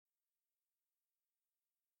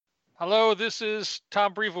Hello, this is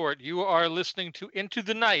Tom Brevoort. You are listening to Into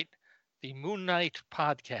the Night, the Moon Knight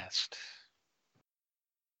podcast.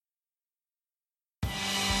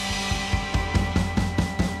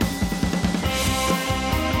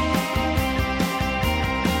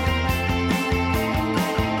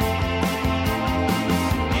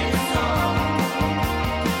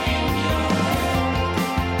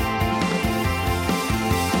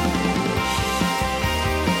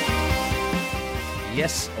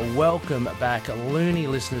 Yes, welcome back, loony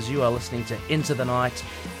listeners. You are listening to Into the Night,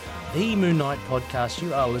 the Moon Knight podcast.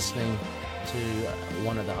 You are listening to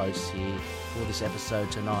one of the hosts here for this episode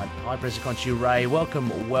tonight. Hi, President Ray.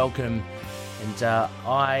 Welcome. And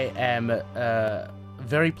I am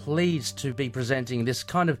very pleased to be presenting this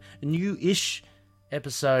kind of new-ish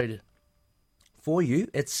episode for you.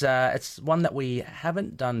 It's one that we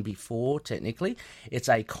haven't done before, technically. It's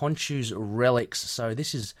a Khonshu's Relics, so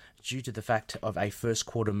this is due to the fact of a first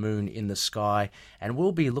quarter moon in the sky, and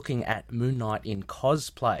we'll be looking at Moon Knight in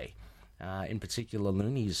cosplay, in particular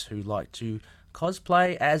loonies who like to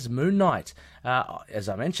cosplay as Moon Knight. As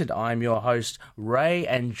I mentioned, I'm your host, Ray,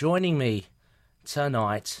 and joining me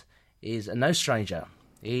tonight is no stranger.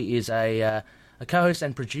 He is a co-host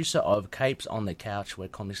and producer of Capes on the Couch, where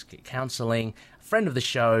comics get counselling, a friend of the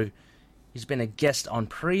show. He's been a guest on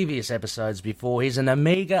previous episodes before. He's an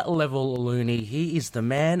Omega-level loony. He is the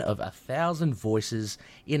man of 1,000 voices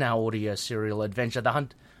in our audio serial adventure, The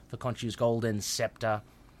Hunt for Khonshu's Golden Scepter.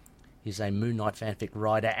 He's a Moon Knight fanfic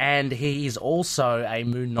writer, and he is also a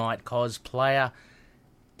Moon Knight cosplayer.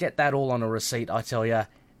 Get that all on a receipt, I tell ya.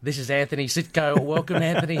 This is Anthony Sitko. Welcome,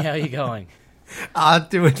 Anthony. How are you going? I'm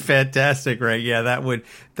doing fantastic, Ray. Yeah, that would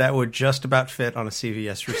just about fit on a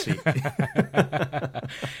CVS receipt.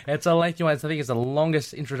 It's a lengthy one. I think it's the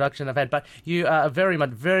longest introduction I've had, but you are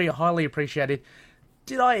very highly appreciated.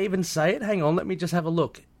 Did I even say it? Hang on, let me just have a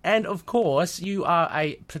look. And of course, you are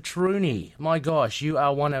a Patrooni. My gosh, you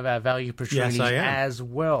are one of our value Patroonies. Yes, I am. As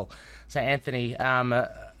well. So, Anthony,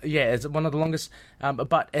 it's one of the longest,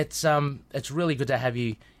 but it's really good to have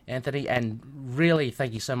you, Anthony, and really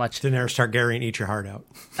thank you so much. Daenerys Targaryen, eat your heart out.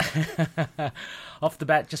 Off the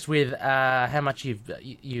bat, just with how much you've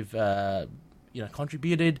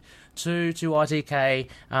contributed to ITK,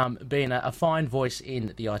 being a fine voice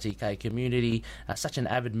in the ITK community, such an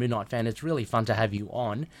avid Moon Knight fan. It's really fun to have you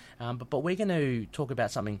on. But we're going to talk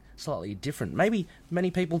about something slightly different. Maybe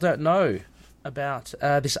many people don't know about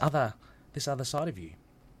this other side of you.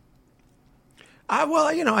 Well,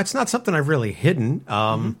 it's not something I've really hidden.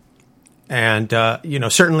 And,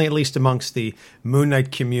 certainly at least amongst the Moon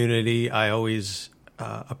Knight community, I always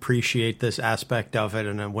appreciate this aspect of it.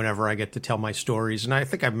 And whenever I get to tell my stories, and I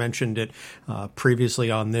think I've mentioned it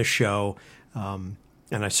previously on this show, and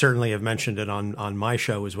I certainly have mentioned it on my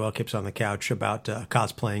show as well, Kips on the Couch, about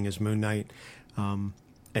cosplaying as Moon Knight. And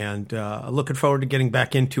looking forward to getting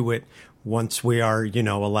back into it once we are,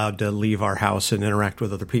 allowed to leave our house and interact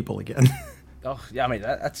with other people again. Oh, yeah, I mean,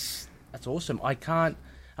 that's awesome. I've got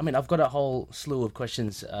a whole slew of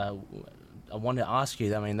questions I want to ask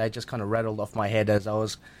you. I mean, they just kind of rattled off my head as I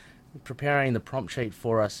was preparing the prompt sheet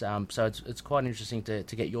for us. So it's quite interesting to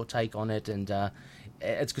get your take on it, and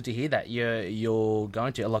it's good to hear that you're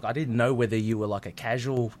going to. Like, I didn't know whether you were like a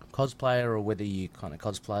casual cosplayer or whether you kind of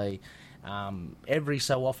cosplay every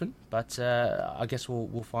so often, but I guess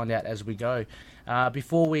we'll find out as we go.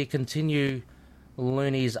 Before we continue,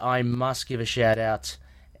 loonies, I must give a shout out,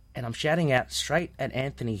 and I'm shouting out straight at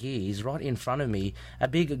Anthony here. He's right in front of me. A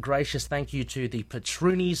big gracious thank you to the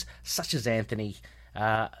Patroonies such as Anthony,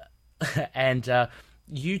 and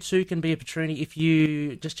you too can be a Patroonie if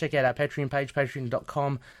you just check out our Patreon page,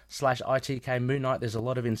 patreon.com/ITK Moon Knight. There's a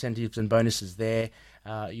lot of incentives and bonuses there.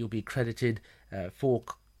 You'll be credited for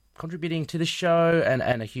contributing to the show,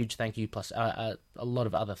 and a huge thank you, plus a lot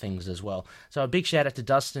of other things as well. So a big shout out to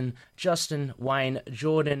Dustin, Justin, Wayne,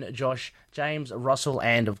 Jordan, Josh, James, Russell,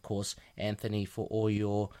 and of course Anthony for all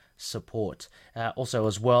your support. Also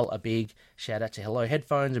as well, a big shout out to Hello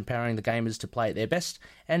Headphones, empowering the gamers to play at their best,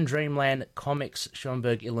 and Dreamland Comics,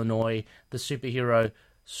 Schaumburg, Illinois, the superhero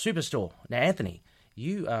superstore. Now, Anthony,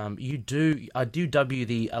 I do dub you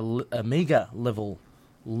the Omega level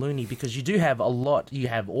loony, because you do have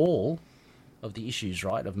all of the issues,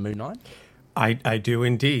 right, of Moon Knight? I do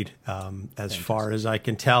indeed. As far as I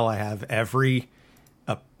can tell, I have every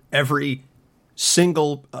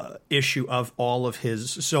single issue of all of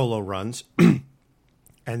his solo runs. And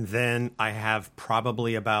then I have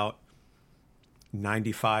probably about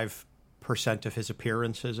 95% of his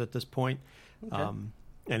appearances at this point. Okay.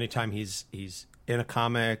 Anytime he's in a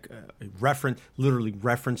comic, literally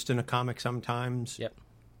referenced in a comic sometimes. Yep.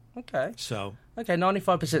 Okay. So Okay,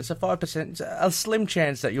 95%. So 5%. A slim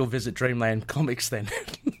chance that you'll visit Dreamland Comics then.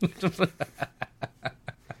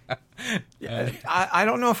 I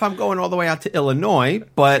don't know if I'm going all the way out to Illinois,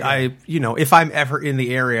 but if I'm ever in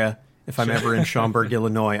the area, if I'm ever in Schaumburg,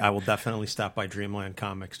 Illinois, I will definitely stop by Dreamland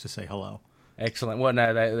Comics to say hello. Excellent. Well,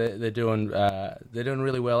 no, they're doing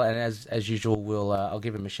really well, and as usual, I'll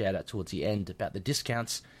give them a shout out towards the end about the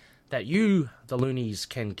discounts that you, the loonies,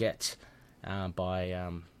 can get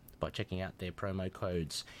by checking out their promo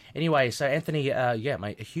codes. Anyway, so Anthony,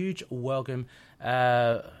 mate, a huge welcome.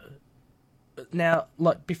 Now,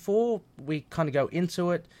 like before we kind of go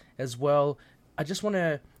into it as well, I just want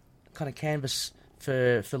to kind of canvass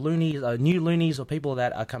for loonies, new loonies, or people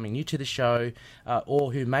that are coming new to the show,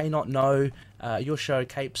 or who may not know your show,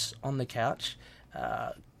 Capes on the Couch.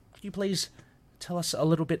 Could you please tell us a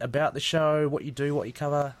little bit about the show, what you do, what you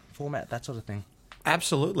cover, format, that sort of thing?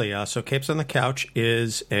 Absolutely. So Capes on the Couch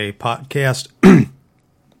is a podcast.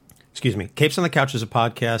 Excuse me. Capes on the Couch is a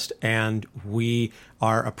podcast, and we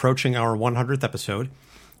are approaching our 100th episode.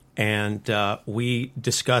 And we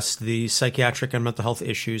discuss the psychiatric and mental health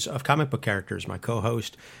issues of comic book characters. My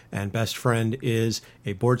co-host and best friend is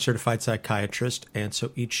a board-certified psychiatrist, and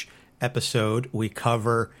so each episode we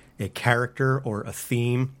cover a character or a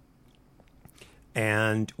theme,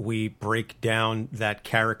 and we break down that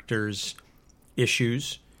character's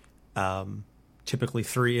issues, typically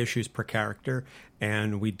 3 issues per character,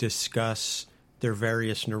 and we discuss their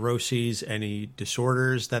various neuroses, any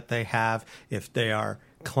disorders that they have, if they are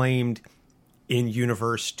claimed in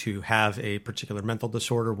universe to have a particular mental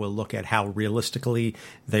disorder. We'll look at how realistically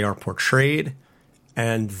they are portrayed,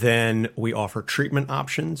 and then we offer treatment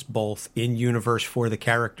options both in universe for the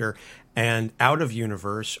character and out of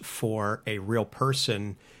universe for a real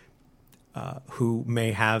person who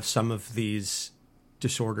may have some of these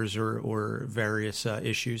disorders or various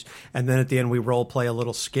issues. And then at the end we role play a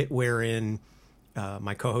little skit wherein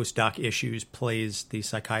my co-host Doc Issues plays the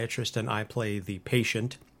psychiatrist and I play the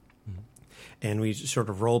patient. Mm-hmm. And we sort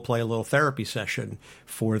of role play a little therapy session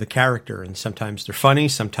for the character. And sometimes they're funny,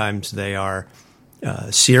 sometimes they are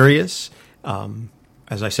serious.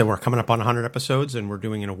 As I said, we're coming up on 100 episodes and we're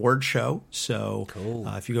doing an award show. So cool.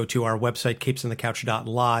 If you go to our website,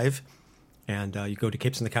 capesonthecouch.live, and you go to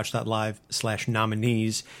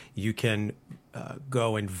capesonthecouch.live/nominees, you can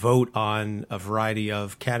go and vote on a variety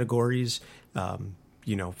of categories.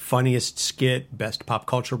 Funniest skit, best pop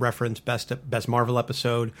culture reference, best Marvel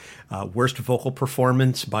episode, worst vocal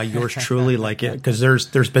performance by yours truly, because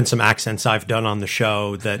there's been some accents I've done on the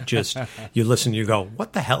show that just you listen, you go,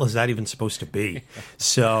 what the hell is that even supposed to be?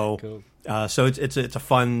 So, cool. So it's a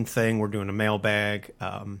fun thing. We're doing a mailbag.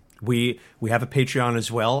 We have a Patreon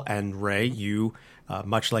as well, and Ray, you.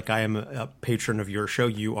 Much like I am a patron of your show,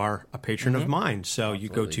 you are a patron of mine. So Absolutely. You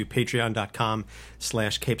go to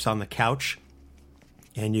patreon.com/capesonthecouch,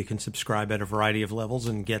 and you can subscribe at a variety of levels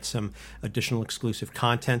and get some additional exclusive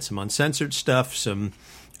content, some uncensored stuff, some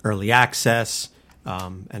early access.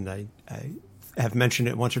 And I have mentioned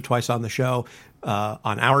it once or twice on the show,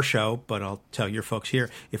 on our show, but I'll tell your folks here,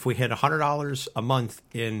 if we hit $100 a month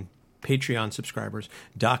in Patreon subscribers,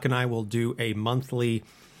 Doc and I will do a monthly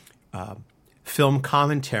film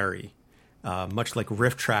commentary, much like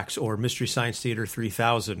Riff Tracks or Mystery Science Theater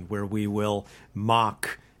 3000, where we will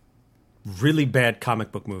mock really bad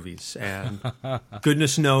comic book movies, and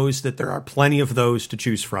goodness knows that there are plenty of those to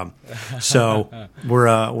choose from. So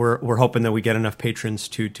we're hoping that we get enough patrons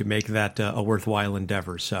to make that a worthwhile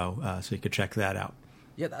endeavor. So you could check that out.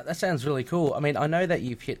 Yeah, that sounds really cool. I mean, I know that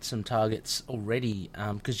you've hit some targets already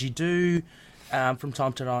because you do. From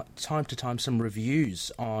time to time, some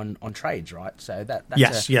reviews on trades, right? So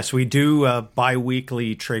that's yes, we do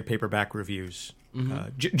bi-weekly trade paperback reviews.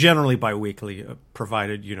 Mm-hmm. Generally bi-weekly,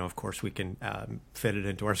 provided of course we can fit it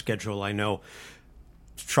into our schedule. I know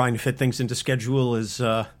trying to fit things into schedule is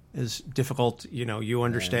difficult. You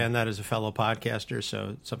understand that as a fellow podcaster.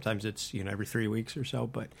 So sometimes it's every 3 weeks or so,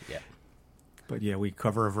 but yeah. But yeah, we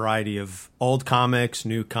cover a variety of old comics,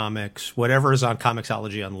 new comics, whatever is on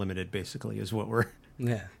Comixology Unlimited. Basically, is what we're.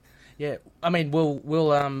 Yeah. I mean, we'll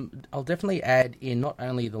I'll definitely add in not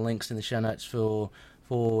only the links in the show notes for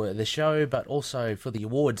the show, but also for the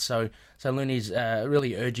awards. So Loonies,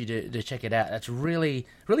 really urge you to check it out. That's really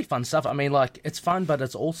really fun stuff. I mean, it's fun, but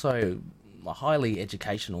it's also highly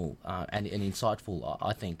educational and insightful,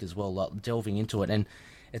 I think, as well. Delving into it, and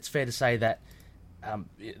it's fair to say that.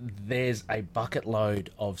 There's a bucket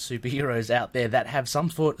load of superheroes out there that have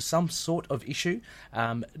some sort of issue.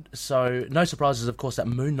 So no surprises, of course, that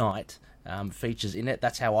Moon Knight features in it.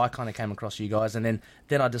 That's how I kind of came across you guys, and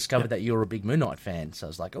then I discovered that you were a big Moon Knight fan. So I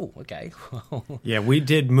was like, oh, okay. Yeah, we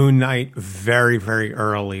did Moon Knight very, very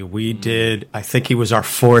early. We did, I think he was our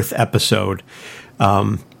 4th episode,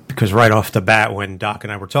 because right off the bat, when Doc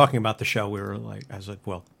and I were talking about the show, I was like,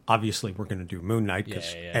 well, obviously we're going to do Moon Knight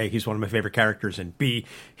because A, he's one of my favorite characters, and B,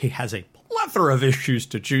 he has a plethora of issues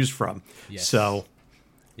to choose from. Yes. So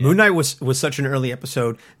Moon Knight was such an early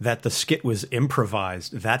episode that the skit was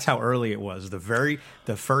improvised. That's how early it was.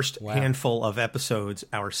 The first handful of episodes,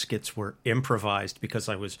 our skits were improvised because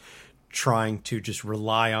I was trying to just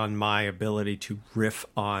rely on my ability to riff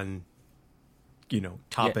on,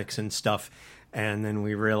 topics and stuff. And then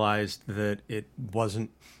we realized that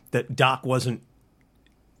that Doc wasn't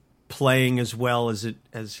playing as well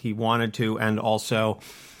as he wanted to, and also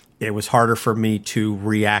it was harder for me to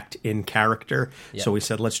react in character. Yep. So we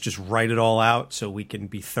said, let's just write it all out so we can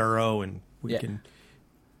be thorough and we can.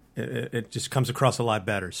 It just comes across a lot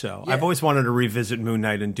better. So I've always wanted to revisit Moon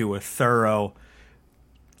Knight and do a thorough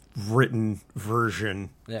written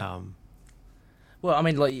version. Yeah. Well, I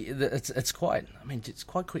mean, like it's quite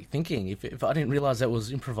quick thinking. If I didn't realize that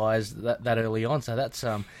was improvised that early on, so that's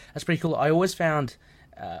pretty cool. I always found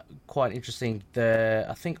quite interesting.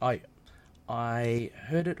 I think I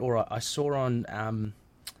heard it or I saw on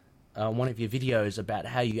one of your videos about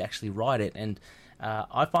how you actually write it, and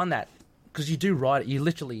I find that because you do write it, you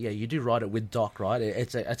do write it with Doc, right?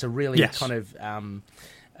 It's a really kind of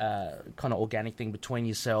organic thing between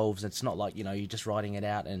yourselves. It's not like you're just writing it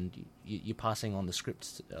out and you're passing on the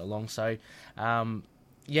scripts along. So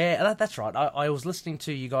that's right. I was listening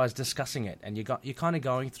to you guys discussing it, and you're kind of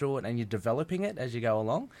going through it and you're developing it as you go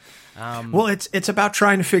along. Well, it's about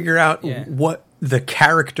trying to figure out what the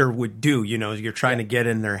character would do. You're trying to get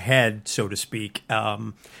in their head, so to speak,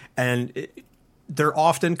 they're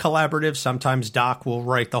often collaborative. Sometimes Doc will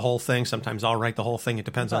write the whole thing. Sometimes I'll write the whole thing. It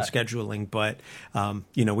depends on scheduling. But,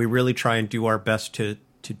 we really try and do our best to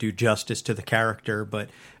do justice to the character. But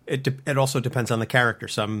it also depends on the character.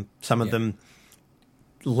 Some of them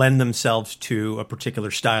lend themselves to a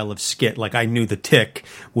particular style of skit. Like I knew the Tick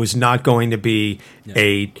was not going to be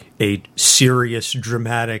a serious,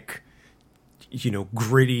 dramatic,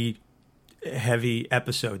 gritty, heavy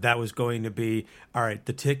episode. That was going to be, all right,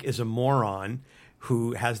 the Tick is a moron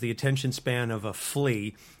who has the attention span of a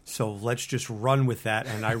flea, so let's just run with that.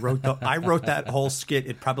 And I wrote that whole skit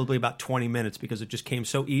in probably about 20 minutes because it just came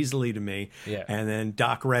so easily to me. Yeah. And then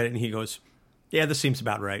Doc read it and he goes, yeah, this seems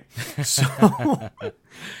about right. So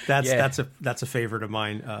that's a favorite of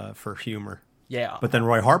mine for humor. Yeah. But then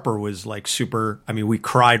Roy Harper was like super. I mean, we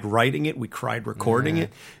cried writing it. We cried recording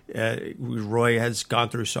it. Roy has gone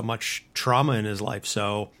through so much trauma in his life,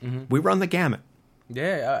 so we run the gamut.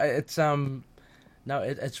 Yeah, it's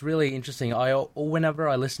really interesting. Whenever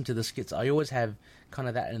I listen to the skits, I always have kind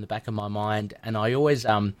of that in the back of my mind, and I always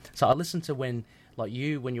so I listen to when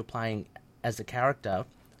you're playing as a character,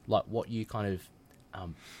 like what you kind of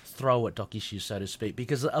throw at doc issues, so to speak,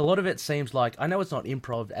 because a lot of it seems like, I know it's not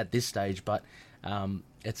improv at this stage, but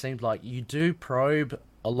it seems like you do probe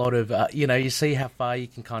a lot of you see how far you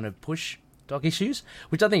can kind of push doc issues,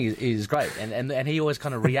 which I think is great, and he always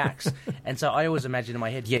kind of reacts. And so I always imagine in my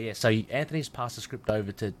head, so Anthony's passed the script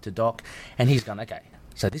over to Doc, and he's gone, okay,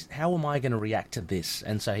 so how am I going to react to this?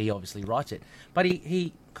 And so he obviously writes it, but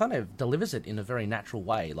he kind of delivers it in a very natural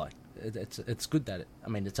way. Like it's good that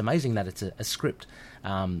it's amazing that it's a script.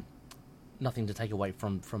 Nothing to take away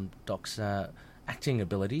from Doc's acting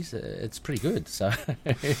abilities. It's pretty good. So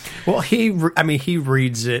well, he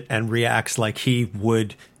reads it and reacts like he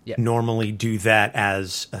would normally do that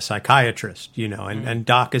as a psychiatrist, and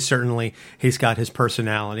Doc is certainly, he's got his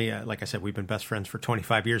personality. Like I said, we've been best friends for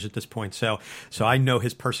 25 years at this point. So I know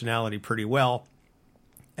his personality pretty well.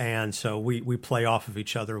 And so we play off of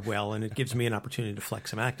each other well, and it gives me an opportunity to flex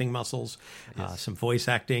some acting muscles, some voice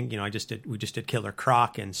acting. We just did Killer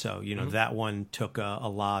Croc, and so that one took a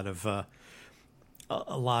lot of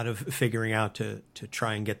figuring out to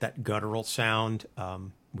try and get that guttural sound.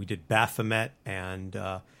 We did Baphomet, and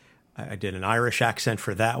I did an Irish accent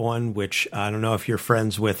for that one, which I don't know if you're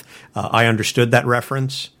friends with. I Understood That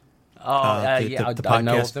reference. The I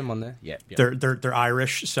know of them on there. Yeah. They're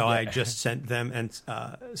Irish, so I just sent them, and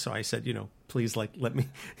so I said, please, let me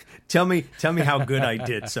tell me how good I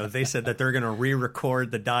did. So they said that they're going to re-record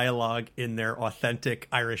the dialogue in their authentic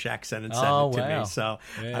Irish accent and send it to me. So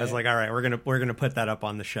I was like, all right, we're gonna put that up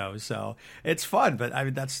on the show. So it's fun, but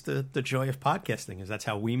that's the joy of podcasting, is that's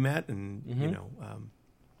how we met, and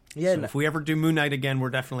Yeah, So if we ever do Moon Knight again, we're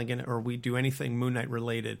definitely gonna, or we do anything Moon Knight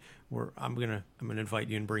related, I'm gonna invite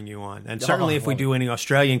you and bring you on. And certainly, if we do any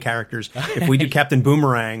Australian characters, if we do Captain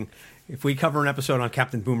Boomerang, if we cover an episode on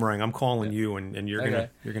Captain Boomerang, I'm calling you, and you're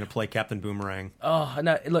gonna play Captain Boomerang. Oh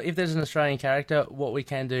no! Look, if there's an Australian character, what we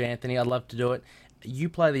can do, Anthony, I'd love to do it. You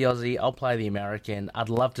play the Aussie, I'll play the American. I'd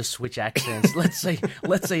love to switch accents.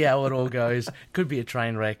 Let's see how it all goes. Could be a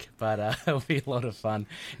train wreck, but it'll be a lot of fun.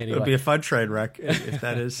 Anyway. It'll be a fun train wreck if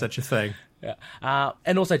that is such a thing. Yeah.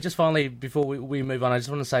 And also, just finally, before we move on, I just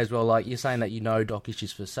want to say as well, like you're saying that you know Doc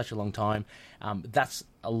Issues for such a long time. That's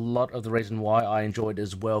a lot of the reason why I enjoyed it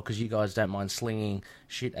as well, because you guys don't mind slinging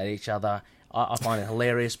shit at each other. I find it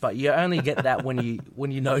hilarious, but you only get that when you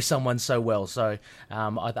know someone so well. So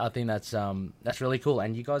I think that's really cool,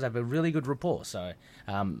 and you guys have a really good rapport. So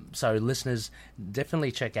listeners,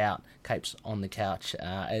 definitely check out Capes on the Couch.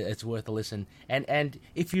 It's worth a listen. And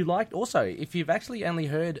if you liked, also if you've actually only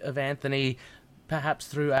heard of Anthony, perhaps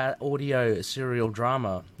through our audio serial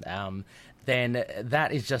drama, then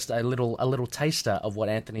that is just a little taster of what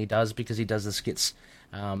Anthony does, because he does the skits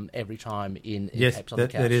every time in yes, Capes on the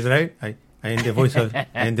Couch. That is right. I am the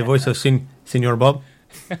voice of Senor Bob.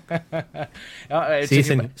 Sí,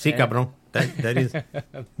 cabrón.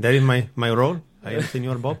 That is my role. I am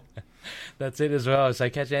Senor Bob. That's it as well. So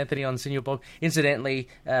catch Anthony on Senor Bob. Incidentally,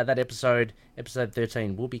 that episode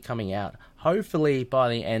 13, will be coming out hopefully by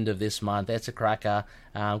the end of this month. That's a cracker.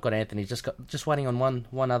 I've got Anthony just waiting on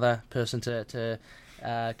one other person to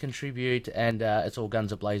contribute, and it's all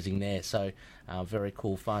guns a-blazing there. So very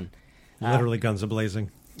cool fun. Literally guns a-blazing.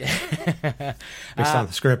 Based on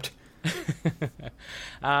the script.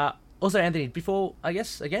 Also, Anthony, before, I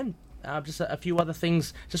guess, again, just a few other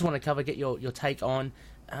things, just want to cover, get your take on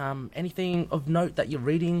anything of note that you're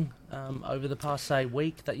reading over the past, say,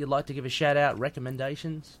 week that you'd like to give a shout out,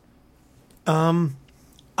 recommendations?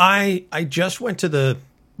 I just went to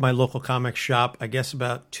my local comic shop, I guess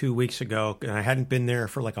about 2 weeks ago, and I hadn't been there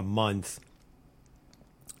for like a month.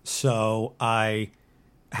 So I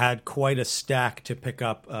had quite a stack to pick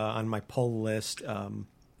up on my pull list.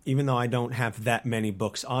 Even though I don't have that many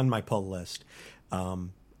books on my pull list,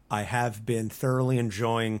 I have been thoroughly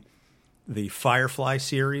enjoying the Firefly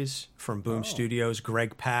series from Boom Studios.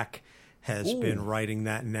 Greg Pak has been writing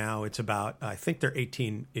that now. It's about, I think they're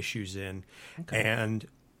 18 issues in. Okay. And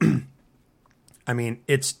I mean,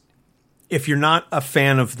 if you're not a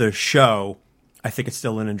fan of the show, I think it's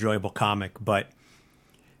still an enjoyable comic, but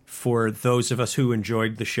for those of us who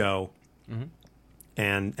enjoyed the show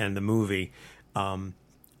and the movie,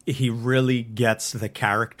 he really gets the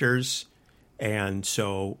characters. And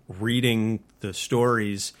so reading the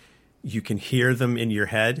stories, you can hear them in your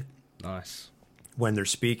head. Nice. When they're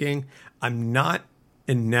speaking. I'm not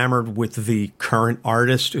enamored with the current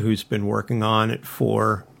artist who's been working on it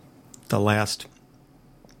for the last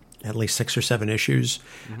at least 6 or 7 issues.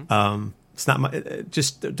 It's not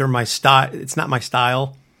they're my style. It's not my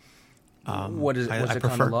style. What's it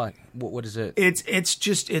kind of like? What is it?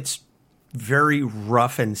 It's very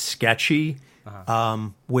rough and sketchy,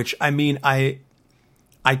 which, I mean, I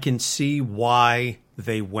can see why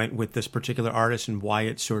they went with this particular artist and why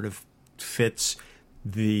it sort of fits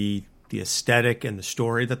the aesthetic and the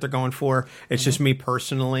story that they're going for. It's just me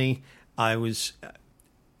personally.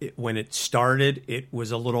 When it started, it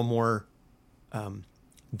was a little more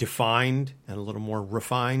defined and a little more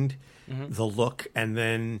refined, the look, and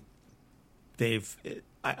then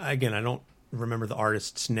I don't remember the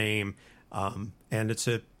artist's name, and it's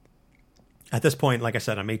at this point, like I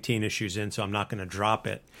said, I'm 18 issues in, so I'm not going to drop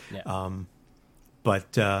it. Yeah.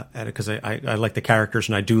 But because I like the characters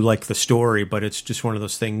and I do like the story, but it's just one of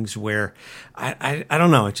those things where I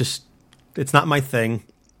don't know. It's not my thing.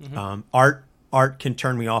 Art can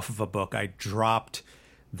turn me off of a book. I dropped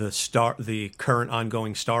the current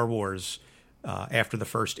ongoing Star Wars after the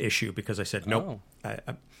first issue because I said nope.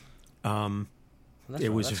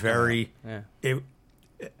 It was very and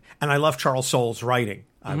I love Charles Soule's writing.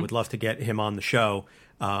 I would love to get him on the show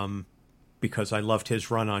because I loved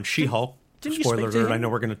his run on She-Hulk. Spoiler alert! I know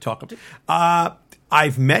we're going to talk.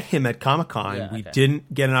 I've met him at Comic-Con. Yeah, we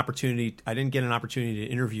didn't get an opportunity. I didn't get an opportunity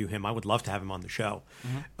to interview him. I would love to have him on the show,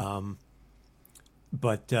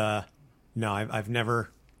 but no, I've never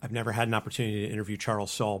had an opportunity to interview Charles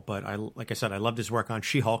Soule. But like I said, I loved his work on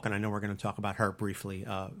She-Hulk, and I know we're going to talk about her briefly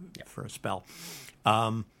for a spell.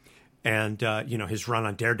 And his run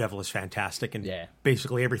on Daredevil is fantastic, and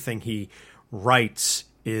basically everything he writes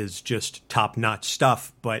is just top-notch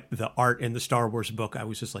stuff. But the art in the Star Wars book, I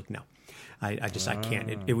was just like, no, I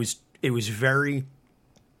can't. It was very.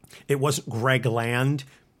 It wasn't Greg Land,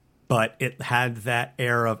 but it had that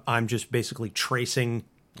air of I'm just basically tracing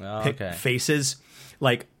faces,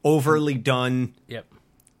 like overly done,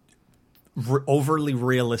 overly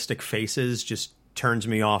realistic faces just turns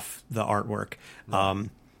me off the artwork.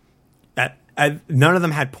 None of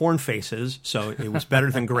them had porn faces, so it was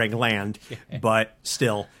better than Greg Land, but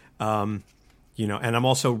still, and I'm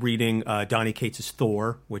also reading Donny Cates'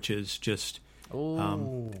 Thor, which is just,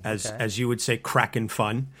 as you would say, crackin'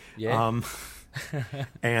 fun. Yeah.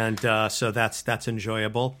 And so that's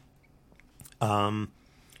enjoyable.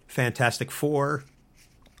 Fantastic Four.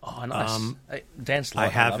 Oh, nice. Dan Slott, I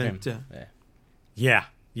haven't. I love him.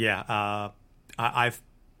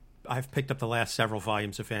 I've picked up the last several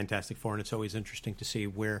volumes of Fantastic Four, and it's always interesting to see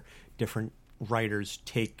where different writers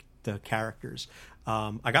take the characters.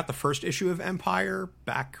 I got the first issue of Empire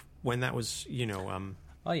back when that was,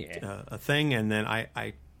 a thing, and then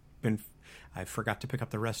I forgot to pick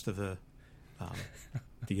up the rest of the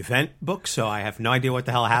event book, so I have no idea what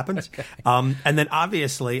the hell happens. And then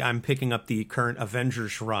obviously I'm picking up the current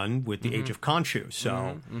Avengers run with the Age of Khonshu.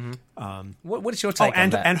 So, what is your take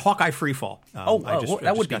on that? And Hawkeye Freefall.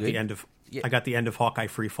 I got the end of Hawkeye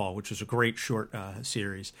Freefall, which was a great short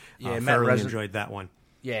series. Yeah, thoroughly enjoyed that one.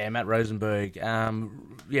 Yeah, Matt Rosenberg.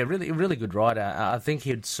 Really good writer. I think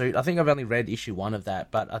he'd suit. I think I've only read issue 1 of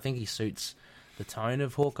that, but I think he suits the tone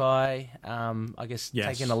of Hawkeye. I guess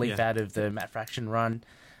taking a leaf out of the Matt Fraction run.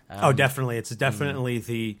 Definitely. It's definitely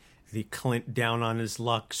the Clint down on his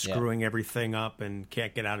luck, screwing everything up and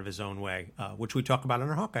can't get out of his own way, which we talk about in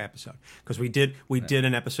our Hawkeye episode, because we did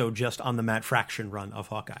an episode just on the Matt Fraction run of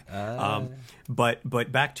Hawkeye.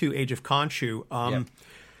 But back to Age of Khonshu.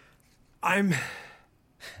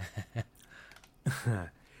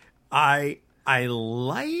 I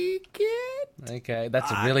like it. Okay,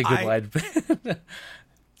 that's a really good way.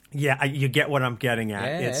 Yeah, you get what I'm getting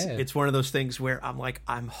at. Yeah. It's one of those things where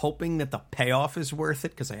I'm hoping that the payoff is worth it,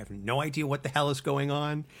 because I have no idea what the hell is going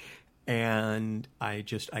on, and I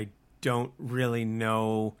don't really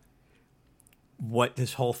know what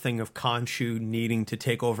this whole thing of Khonshu needing to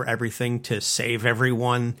take over everything to save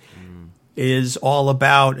everyone is all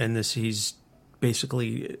about. And he's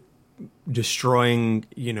basically destroying,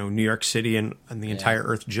 New York City and the entire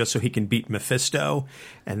Earth just so he can beat Mephisto,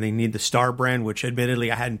 and they need the Star Brand, which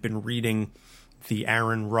admittedly I hadn't been reading the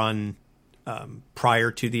Aaron run prior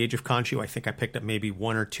to the Age of Khonshu. I think I picked up maybe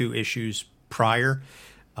 1 or 2 issues prior,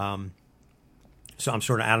 so I'm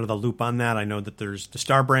sort of out of the loop on that. I know that there's the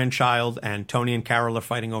Star Brand child, and Tony and Carol are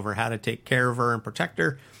fighting over how to take care of her and protect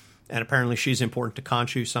her, and apparently she's important to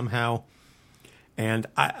Khonshu somehow, and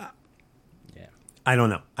I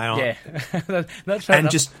don't know. I don't. Yeah, that's fair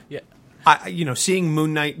enough. Just seeing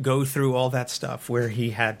Moon Knight go through all that stuff where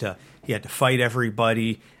he had to fight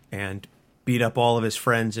everybody and beat up all of his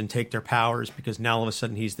friends and take their powers, because now all of a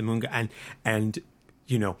sudden he's the Moon guy, and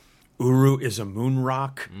Uru is a moon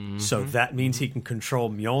rock, so that means he can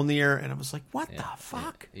control Mjolnir, and I was like, what the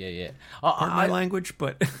fuck? Yeah. Pardon my language,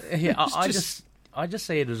 but I just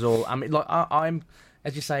see it as all. I mean, like I'm.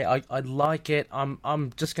 As you say, I like it.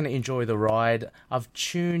 I'm just going to enjoy the ride. I've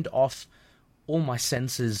tuned off all my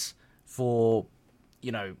senses for,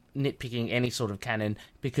 nitpicking any sort of canon,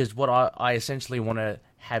 because what I essentially want to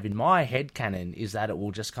have in my head canon is that it will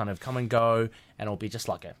just kind of come and go, and it'll be just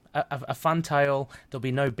like a fun tale. There'll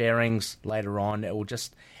be no bearings later on. It will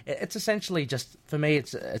just, it's essentially just, for me,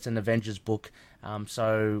 it's an Avengers book.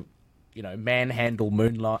 So, manhandle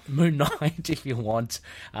Moon Knight if you want.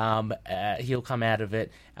 He'll come out of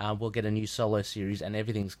it. We'll get a new solo series, and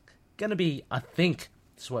everything's going to be, I think,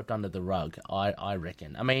 swept under the rug, I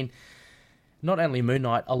reckon. I mean, not only Moon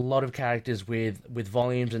Knight, a lot of characters with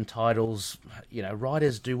volumes and titles,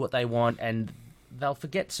 writers do what they want, and they'll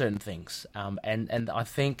forget certain things. And I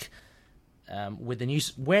think when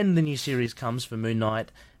the new series comes for Moon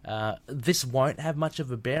Knight, this won't have much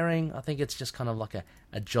of a bearing. I think it's just kind of like a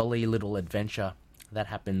jolly little adventure that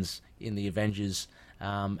happens in the Avengers,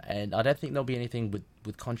 and I don't think there'll be anything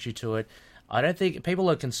with Khonshu to it. I don't think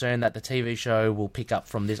people are concerned that the TV show will pick up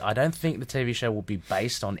from this. I don't think the TV show will be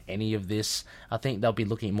based on any of this. I think they'll be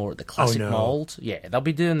looking more at the classic mold. Yeah, they'll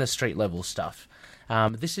be doing the street level stuff.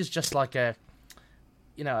 This is just like a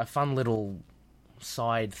fun little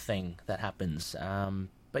side thing that happens.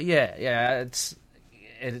 But yeah.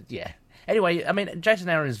 Anyway, I mean, Jason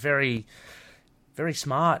Aaron is very, very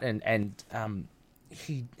smart, and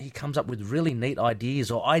he comes up with really neat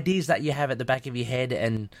ideas, or ideas that you have at the back of your head,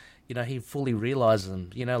 and he fully realizes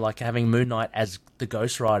them. Like having Moon Knight as the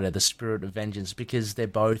Ghost Rider, the spirit of vengeance, because they're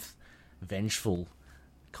both vengeful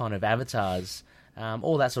kind of avatars,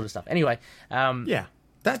 all that sort of stuff. Anyway,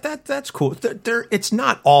 that's cool. It's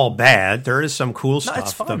not all bad. There is some cool stuff.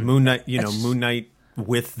 It's fun. The Moon Knight, Moon Knight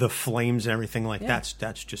with the flames and everything like that's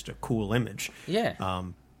just a cool image. Yeah.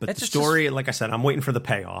 But It's the just- story, like I said, I'm waiting for the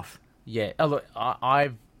payoff. Yeah. Oh, look,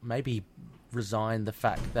 I've maybe resigned the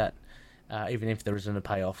fact that even if there isn't a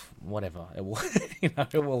payoff, whatever, it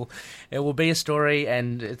will, it will be a story,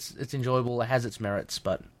 and it's enjoyable. It has its merits,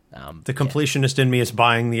 but The completionist in me is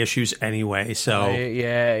buying the issues anyway, so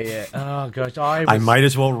yeah. Oh gosh, I might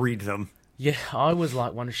as well read them. Yeah, I was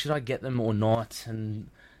like wondering, should I get them or not? And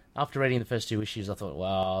after reading the first 2 issues, I thought,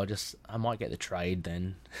 well, I might get the trade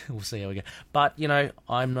then. We'll see how we go. But,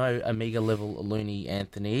 I'm no Amiga level loony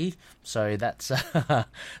Anthony, so that's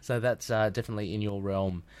definitely in your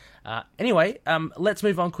realm. Anyway, let's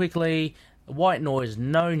move on quickly. White noise,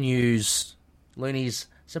 no news. Loonies,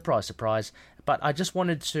 surprise, surprise. But I just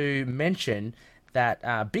wanted to mention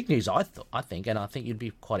that big news, I think, and I think you'd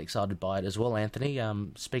be quite excited by it as well, Anthony.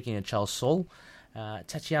 Speaking of Charles Soule,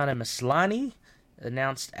 Tatiana Maslany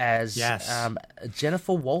announced as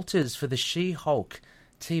Jennifer Walters for the She-Hulk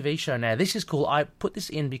TV show. Now, this is cool. I put this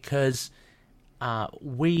in because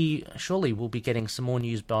we surely will be getting some more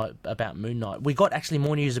news about Moon Knight. We got actually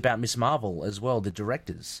more news about Miss Marvel as well, the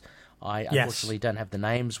directors. I unfortunately don't have the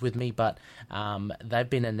names with me, but they've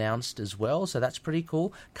been announced as well, so that's pretty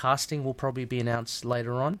cool. Casting will probably be announced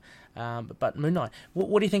later on. But Moon Knight,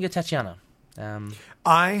 what do you think of Tatiana?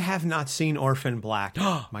 I have not seen Orphan Black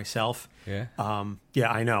myself. Yeah.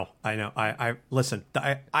 I know. I listen.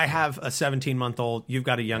 I have a 17-month-old. You've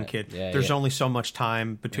got a young kid. There's only so much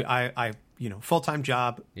time between. I full-time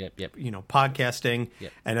job. Yep. Podcasting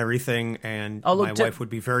and everything. And my wife would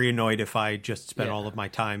be very annoyed if I just spent all of my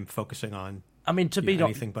time focusing on. I mean, to be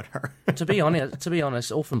anything but her. to be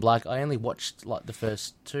honest, Orphan Black. I only watched like the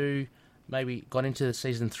first 2, maybe got into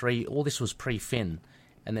season 3. All this was pre-Finn.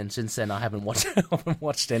 And then since then, I haven't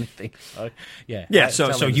watched anything. So,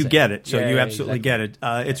 So you get it. So you absolutely get it.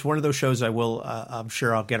 It's one of those shows I'm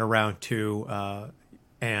sure I'll get around to.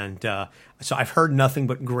 So I've heard nothing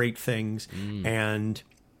but great things. And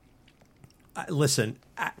listen,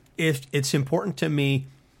 if it's important to me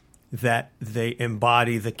that they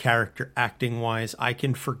embody the character acting wise, I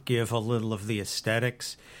can forgive a little of the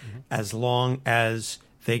aesthetics as long as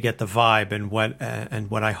they get the vibe. And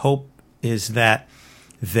what I hope is that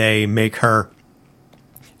they make her,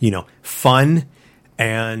 fun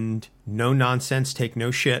and no nonsense, take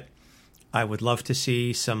no shit. I would love to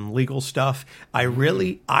see some legal stuff. I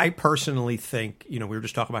personally think, we were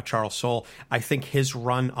just talking about Charles Soule. I think his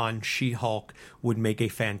run on She-Hulk would make a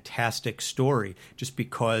fantastic story just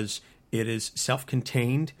because it is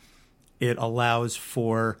self-contained. It allows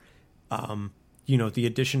for, the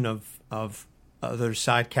addition of other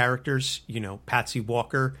side characters, Patsy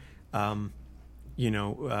Walker, who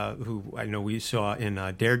I know we saw in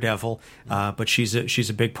Daredevil, but she's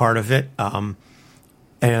a big part of it.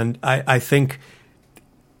 And I think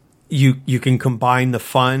you can combine the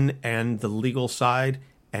fun and the legal side,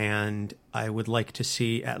 and I would like to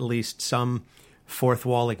see at least some fourth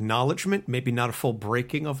wall acknowledgement, maybe not a full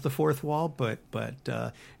breaking of the fourth wall, but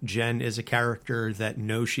Jen is a character that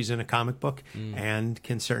knows she's in a comic book and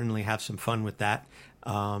can certainly have some fun with that.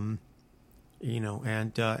 And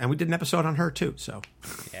we did an episode on her too. So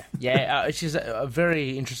she's a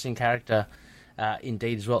very interesting character,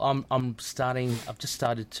 indeed as well. I've just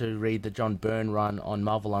started to read the John Byrne run on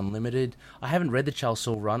Marvel Unlimited. I haven't read the Charles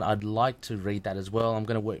Soule run. I'd like to read that as well. I'm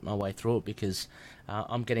going to work my way through it because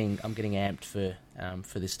I'm getting amped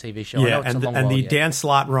for this TV show. Yeah, and the Dan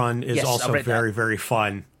Slott run is also very, very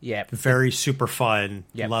fun. Yeah, very super fun.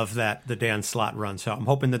 Yep. Love the Dan Slott run. So I'm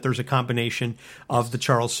hoping that there's a combination of the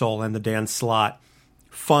Charles Soule and the Dan Slott.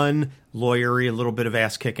 Fun, lawyery, a little bit of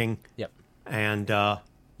ass kicking. Yep. And and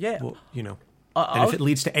if it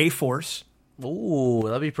leads to A-Force, ooh,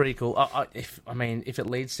 that'd be pretty cool. If it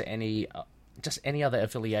leads to any other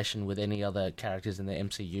affiliation with any other characters in the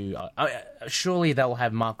MCU, surely they'll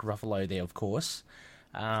have Mark Ruffalo there, of course.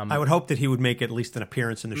 I would hope that he would make at least an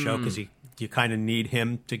appearance in the show because you kind of need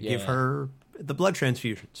him to give her the blood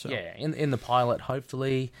transfusion. So. Yeah, in the pilot,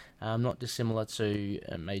 hopefully, not dissimilar to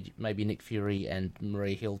maybe Nick Fury and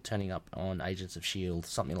Maria Hill turning up on Agents of S.H.I.E.L.D.,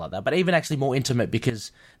 something like that. But even actually more intimate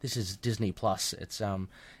because this is Disney Plus. It's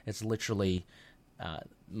literally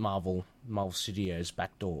Marvel Studios'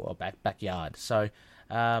 back door or backyard. So,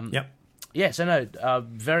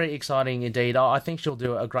 very exciting indeed. I think she'll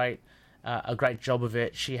do a great job of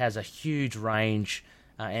it. She has a huge range.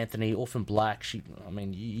 Anthony, Orphan Black,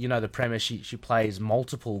 the premise, she plays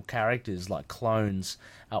multiple characters like clones,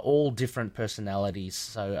 all different personalities.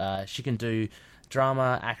 So she can do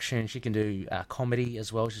drama, action, she can do comedy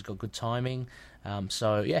as well. She's got good timing. And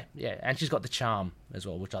she's got the charm as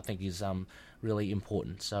well, which I think is really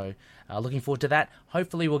important. So looking forward to that.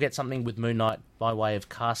 Hopefully we'll get something with Moon Knight by way of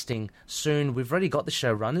casting soon. We've already got the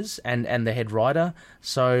showrunners and the head writer.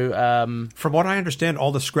 So from what I understand,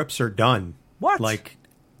 all the scripts are done. What? Like,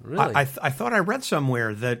 really? I thought I read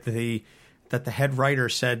somewhere that the head writer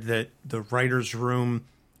said that the writer's room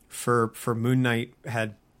for Moon Knight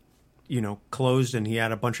had, closed, and he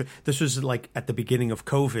had a bunch of. This was like at the beginning of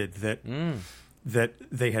COVID that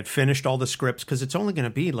they had finished all the scripts, because it's only going to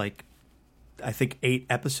be like, I think 8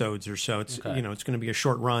 episodes or so. It's Okay. It's going to be a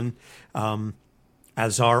short run,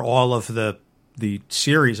 as are all of the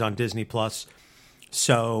series on Disney Plus.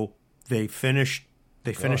 So they finished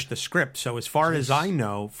the script. So as far as I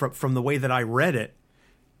know, from the way that I read it,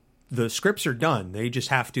 the scripts are done. They just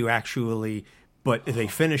have to actually, but they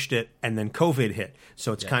finished it, and then COVID hit.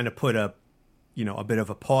 So it's kind of put a bit of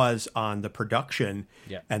a pause on the production.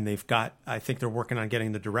 Yeah. And I think they're working on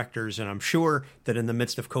getting the directors, and I'm sure that in the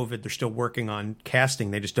midst of COVID, they're still working on casting.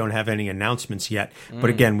 They just don't have any announcements yet. But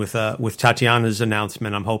again, with Tatiana's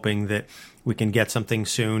announcement, I'm hoping that we can get something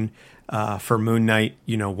soon for Moon Knight.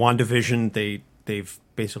 WandaVision, they've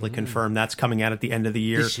basically confirmed that's coming out at the end of the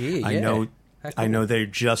year. This year, I yeah. know. Heck, I know they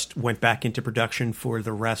just went back into production for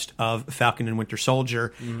the rest of Falcon and Winter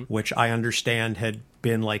Soldier, which I understand had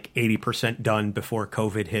been like 80% done before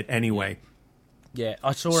COVID hit anyway. Yeah,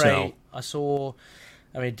 I saw. I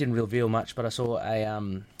mean, it didn't reveal much, but I saw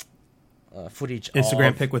a footage.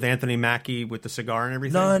 Instagram pic with Anthony Mackie with the cigar and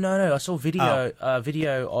everything. No. I saw video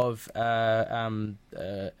of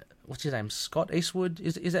what's his name? Scott Eastwood.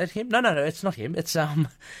 Is that him? No, it's not him. It's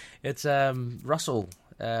Russell,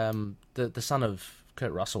 the son of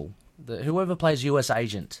Kurt Russell, whoever plays U.S.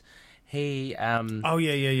 Agent. He. Oh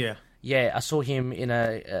yeah. Yeah, I saw him in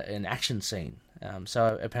an action scene.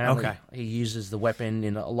 So apparently he uses the weapon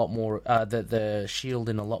in a lot more, the shield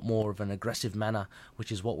in a lot more of an aggressive manner,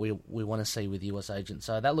 which is what we want to see with US Agent.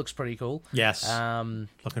 So that looks pretty cool. Yes.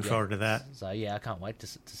 Looking forward to that. So yeah, I can't wait to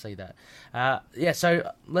see that.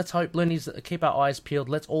 So let's hope, Loonies, keep our eyes peeled.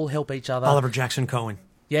 Let's all help each other. Oliver Jackson Cohen.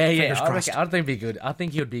 Yeah. Fingers crossed. I think it'd be good. I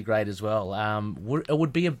think he would be great as well. It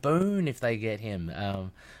would be a boon if they get him.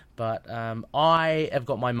 But I have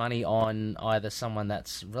got my money on either someone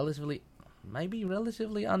that's relatively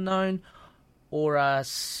unknown, or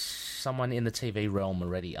someone in the TV realm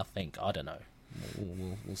already. I think. I don't know.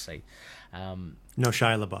 We'll see. No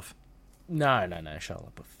Shia LaBeouf. No, Shia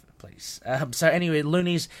LaBeouf, please. So anyway,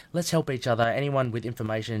 Loonies, let's help each other. Anyone with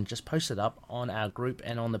information, just post it up on our group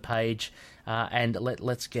and on the page, and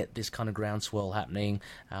let's get this kind of groundswell happening.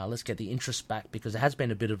 Let's get the interest back, because there has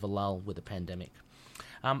been a bit of a lull with the pandemic.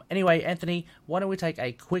 Anyway, Anthony, why don't we take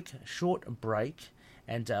a quick, short break,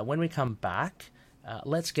 and when we come back,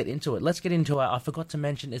 let's get into it. Let's get into I forgot to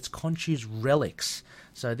mention, it's Khonshu's Relics.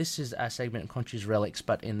 So this is our segment, Khonshu's Relics,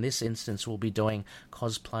 but in this instance, we'll be doing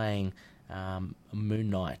cosplaying Moon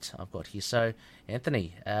Knight I've got here. So,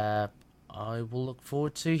 Anthony, I will look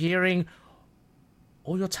forward to hearing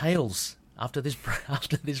all your tales after this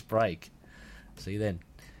break. See you then.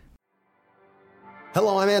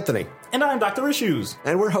 Hello, I'm Anthony. And I'm Dr. Issues.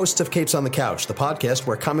 And we're hosts of Capes on the Couch, the podcast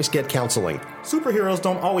where comics get counseling. Superheroes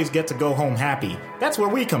don't always get to go home happy. That's where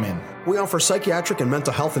we come in. We offer psychiatric and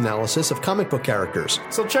mental health analysis of comic book characters.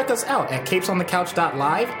 So check us out at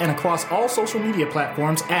capesonthecouch.live and across all social media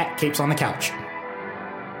platforms at Capes on the Couch.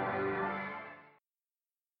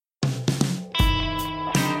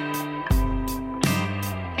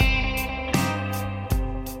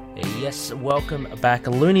 Yes, welcome back,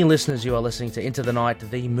 Looney listeners. You are listening to Into the Night,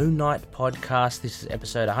 the Moon Knight podcast. This is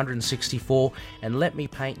episode 164, and let me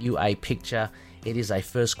paint you a picture. It is a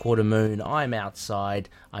first quarter moon. I'm outside.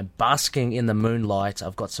 I'm basking in the moonlight.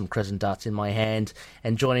 I've got some crescent darts in my hand,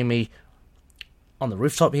 and joining me on the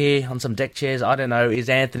rooftop here, on some deck chairs, I don't know, is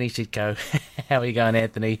Anthony Sitko. How are you going,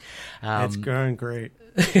 Anthony? It's going great.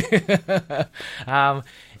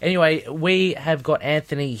 Anyway, we have got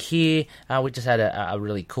Anthony here. We just had a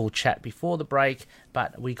really cool chat before the break,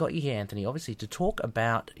 but we got you here, Anthony, obviously to talk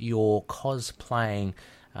about your cosplaying,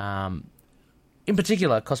 in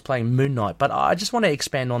particular cosplaying Moon Knight, but I just want to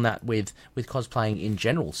expand on that with cosplaying in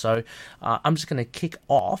general. So I'm just going to kick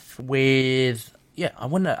off with, I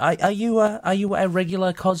wonder, are you a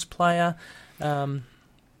regular cosplayer?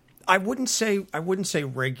 I wouldn't say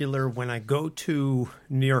regular. When I go to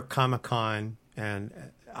New York Comic Con, and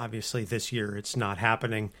obviously this year it's not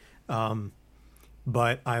happening,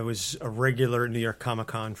 but I was a regular at New York Comic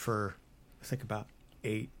Con for I think about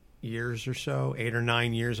 8 years or so, 8 or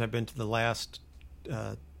 9 years. I've been to the last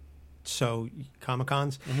Comic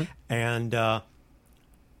Cons, and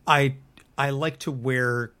I like to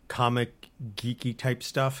wear comic geeky type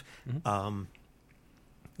stuff.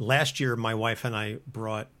 last year, my wife and I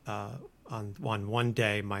brought on one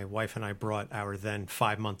day. My wife and I brought our then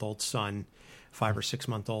 5-month-old son, 5 or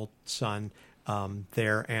 6-month-old son,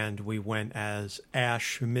 there, and we went as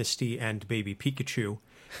Ash, Misty, and baby Pikachu.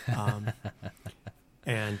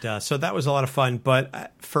 And so that was a lot of fun.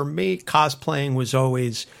 But for me, cosplaying was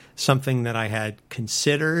always something that I had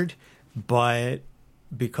considered, but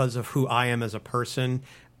because of who I am as a person,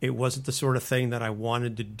 it wasn't the sort of thing that I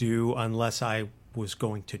wanted to do unless I was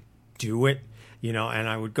going to do it, and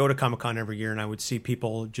I would go to Comic-Con every year and I would see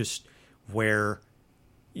people just wear,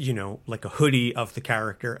 like a hoodie of the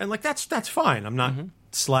character. And like, that's fine. I'm not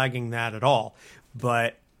slagging that at all.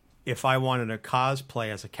 But if I wanted to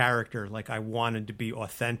cosplay as a character, like I wanted to be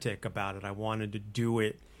authentic about it. I wanted to do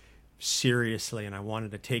it seriously and I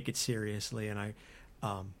wanted to take it seriously. And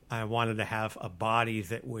I wanted to have a body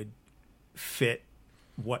that would fit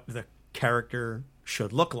what the character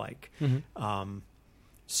should look like.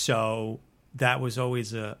 So that was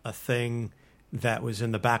always a thing that was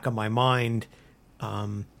in the back of my mind.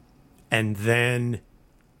 And then,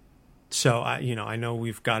 so I know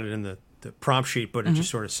we've got it in the prompt sheet, but it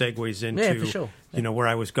just sort of segues into, for sure. Where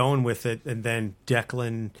I was going with it. And then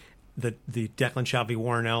Declan, the Declan Shalvey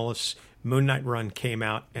Warren Ellis Moon Knight run came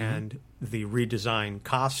out, and the redesigned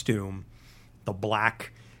costume, the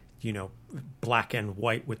black, black and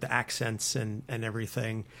white with the accents and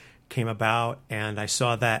everything came about. And I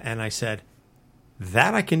saw that and I said,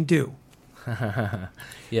 that I can do.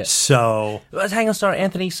 Yeah. So hang on, sorry,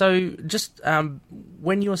 Anthony. So just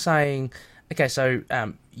when you were saying, okay, so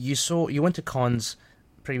you went to cons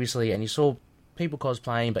previously and you saw people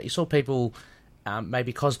cosplaying, but you saw people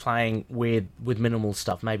maybe cosplaying with minimal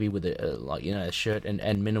stuff, maybe with a shirt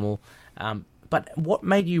and minimal. But what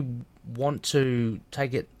made you want to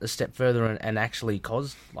take it a step further and actually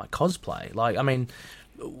cosplay? Like, I mean,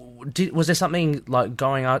 was there something like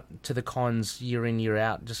going out to the cons year in, year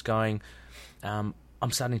out, just going, I'm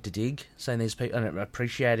starting to dig seeing these people and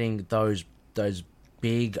appreciating those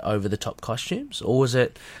big over the top costumes, or was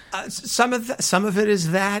it some of it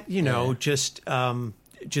is that just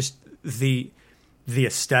the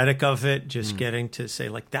aesthetic of it, just getting to say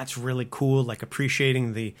like that's really cool, like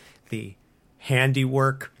appreciating the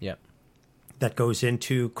handiwork that goes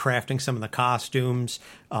into crafting some of the costumes,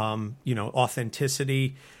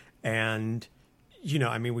 authenticity, and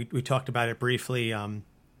I mean we talked about it briefly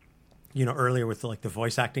earlier with like the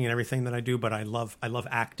voice acting and everything that I do, but I love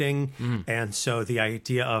acting. And so the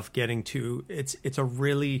idea of getting to it's a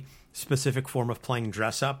really specific form of playing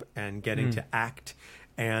dress up and getting to act.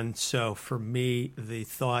 And so for me, the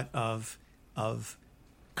thought of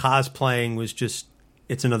cosplaying was just,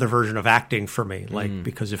 it's another version of acting for me. Like,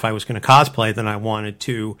 because if I was going to cosplay, then I wanted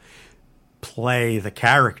to play the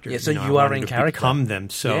character. Yeah, so you are in character. Become them.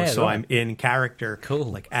 So right. I'm in character.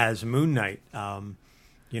 Cool. Like as Moon Knight. And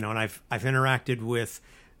I've interacted with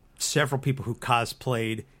several people who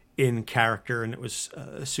cosplayed in character, and it was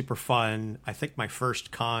super fun. I think my first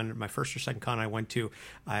or second con I went to,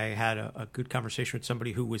 I had a good conversation with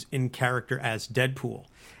somebody who was in character as Deadpool.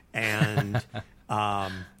 And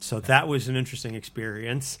so that was an interesting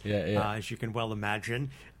experience, as you can well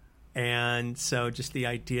imagine. And so just the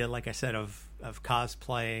idea, like I said, of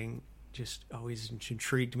cosplaying just always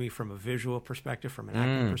intrigued me from a visual perspective, from an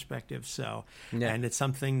acting perspective. So, and it's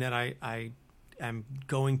something that I am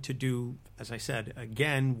going to do, as I said,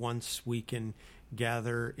 again, once we can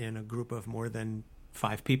gather in a group of more than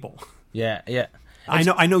 5 people. Yeah. I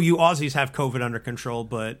know you Aussies have COVID under control,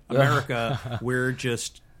 but America, we're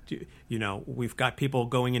just, we've got people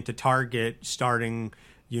going into Target starting,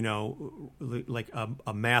 like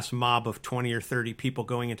a mass mob of 20 or 30 people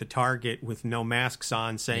going into Target with no masks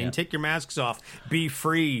on, saying, take your masks off, be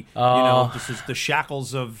free. This is the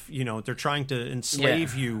shackles of, they're trying to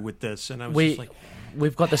enslave you with this. And I was just like,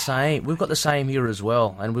 we've got the same here as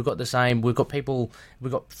well. And we've got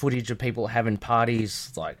footage of people having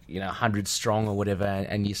parties like, 100 strong or whatever,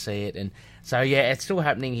 and you see it. And so, it's still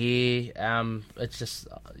happening here. It's just,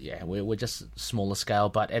 we're just smaller scale,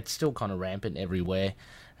 but it's still kind of rampant everywhere.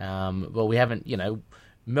 Well, we haven't,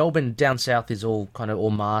 Melbourne down south is all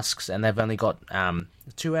masks, and they've only got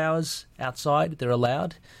 2 hours outside they're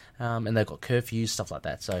allowed, and they've got curfews, stuff like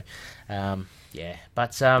that. So,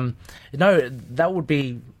 but that would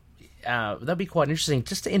be that'd be quite interesting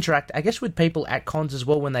just to interact, I guess, with people at cons as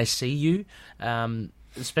well when they see you.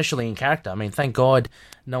 Especially in character. I mean, thank God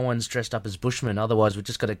no one's dressed up as Bushmen. Otherwise, we've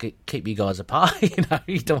just got to keep you guys apart.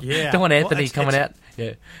 You don't want Anthony coming out.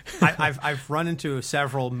 Yeah, I've run into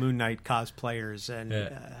several Moon Knight cosplayers, and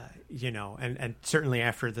and certainly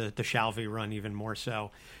after the Shalvey run, even more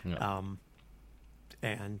so.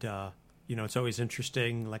 it's always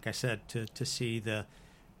interesting, like I said, to see the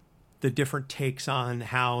different takes on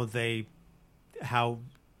how they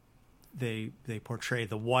portray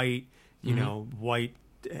the white. White.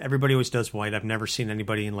 Everybody always does white. I've never seen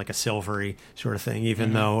anybody in like a silvery sort of thing,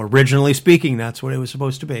 even though originally speaking, that's what it was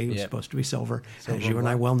supposed to be. It was supposed to be silver, as you and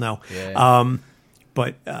I well know. Yeah.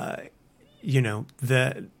 But like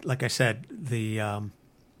I said,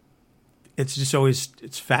 it's just always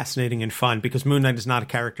it's fascinating and fun because Moon Knight is not a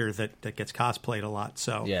character that gets cosplayed a lot.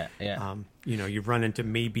 So you run into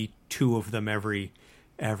maybe 2 of them every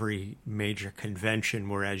major convention,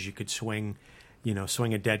 whereas you could swing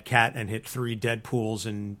a dead cat and hit 3 Deadpools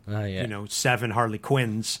and 7 Harley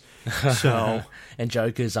Quinns. So and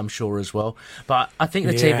Jokers, I'm sure as well. But I think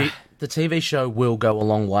the TV show will go a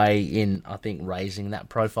long way in, I think, raising that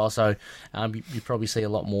profile. So you probably see a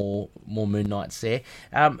lot more Moon Knights there.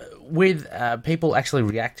 With people actually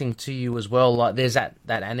reacting to you as well, like there's that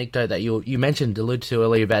anecdote that you mentioned, alluded to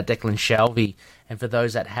earlier about Declan Shalvey. And for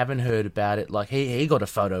those that haven't heard about it, like he got a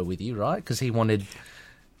photo with you, right? Because he wanted...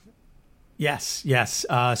 Yes.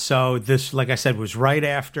 So this, like I said, was right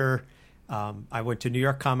after I went to New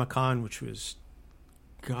York Comic Con, which was,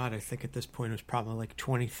 I think at this point it was probably like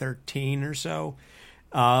 2013 or so.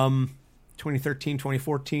 2013,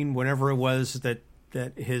 2014, whenever it was that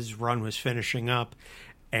his run was finishing up.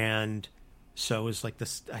 And so it was like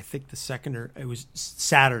this, I think it was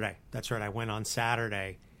Saturday. That's right. I went on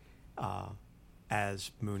Saturday as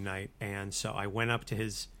Moon Knight. And so I went up to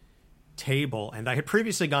his table, and I had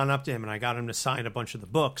previously gone up to him and I got him to sign a bunch of the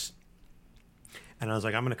books, and I was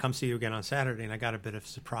like, I'm going to come see you again on Saturday. And I got a bit of a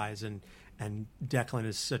surprise, and Declan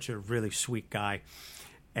is such a really sweet guy.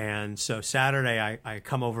 And so Saturday I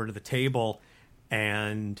come over to the table,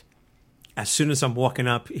 and as soon as I'm walking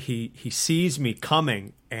up, he sees me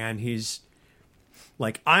coming, and he's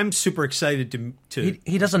like, I'm super excited to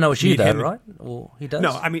he doesn't know it's you though, right? Or he does?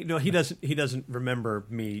 No, I mean, no, he doesn't remember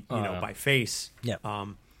me, by face. Yeah.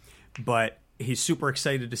 But he's super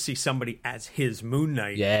excited to see somebody as his Moon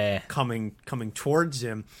Knight coming towards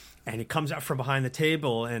him. And he comes out from behind the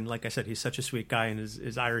table. And like I said, he's such a sweet guy in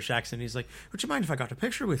his Irish accent. He's like, would you mind if I got a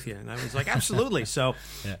picture with you? And I was like, absolutely. So,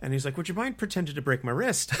 and he's like, would you mind pretending to break my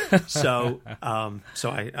wrist? So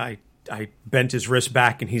I bent his wrist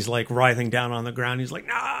back, and he's like writhing down on the ground. He's like,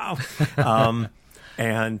 no.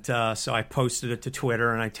 And so I posted it to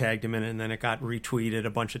Twitter, and I tagged him in it, and then it got retweeted a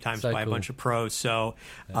bunch of times by a bunch of pros. So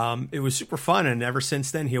it was super fun. And ever since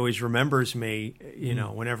then, he always remembers me,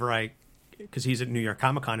 whenever because he's at New York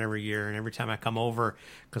Comic Con every year, and every time I come over,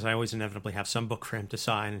 because I always inevitably have some book for him to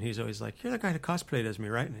sign, and he's always like, you're the guy that cosplayed as me,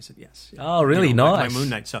 right? And I said, yes. Oh, really? Nice. My Moon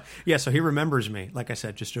Knight. So he remembers me. Like I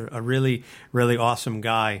said, just a really, really awesome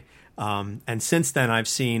guy. And since then, I've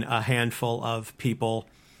seen a handful of people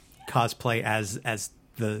cosplay as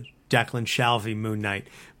the Declan Shalvey Moon Knight,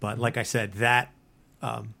 but like I said, that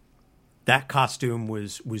costume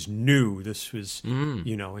was new. This was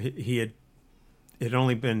he had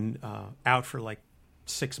only been out for like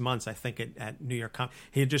 6 months, I think, at New York Comic.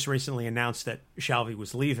 He had just recently announced that Shalvey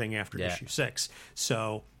was leaving after issue 6,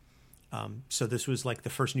 so this was like the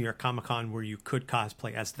first New York Comic Con where you could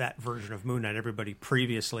cosplay as that version of Moon Knight. Everybody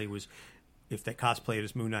previously was, if they cosplayed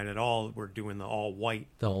as Moon Knight at all, we're doing the all white.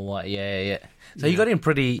 The all white, yeah. So you got in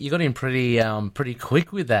pretty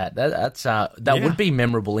quick with that. That would be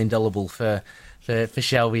memorable, indelible for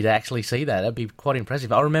Shalvey to actually see that. That'd be quite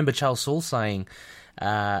impressive. I remember Charles Soule saying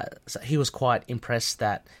he was quite impressed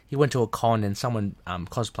that he went to a con and someone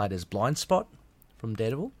cosplayed as Blind Spot from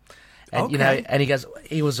Daredevil. And, and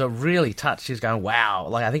he was really touched. He was going, wow.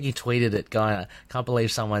 Like, I think he tweeted it going, I can't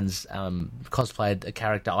believe someone's cosplayed a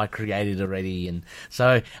character I created already. And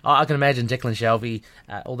so I can imagine Declan Shalvey,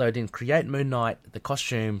 although he didn't create Moon Knight, the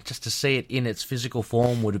costume, just to see it in its physical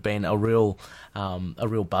form would have been a real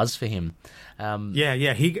buzz for him.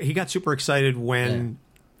 He got super excited when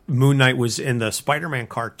Moon Knight was in the Spider-Man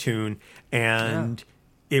cartoon, and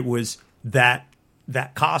it was that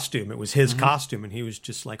costume. It was his costume, and he was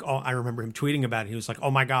just like, oh, I remember him tweeting about it. He was like, oh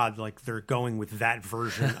my God, like they're going with that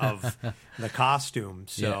version of the costume.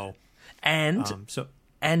 So, and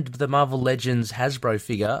the Marvel Legends Hasbro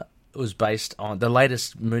figure was based on the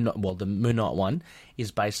latest Moon Knight. Well, the Moon Knight one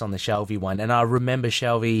is based on the Shalvey one, and I remember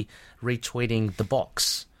Shalvey retweeting the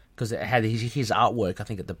box because it had his artwork, I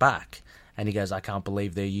think, at the back. and he goes, "I can't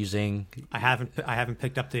believe they're using." I haven't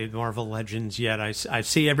picked up the Marvel Legends yet. I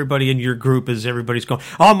see everybody in your group as everybody's going,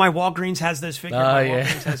 "Oh, my Walgreens has this figure."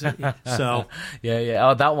 Walgreens has it. So yeah.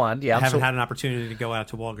 Oh, that one. Yeah, I haven't had an opportunity to go out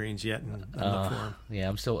to Walgreens yet and look for them. Yeah,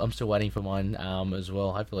 I'm still waiting for mine as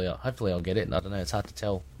well. Hopefully I'll get it. And I don't know. It's hard to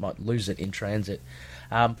tell. Might lose it in transit.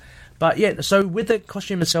 But yeah, so with the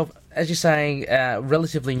costume itself, as you're saying,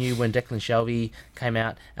 relatively new when Declan Shalvey came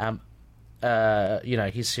out.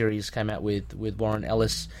 His series came out with Warren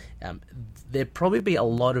Ellis. There'd probably be a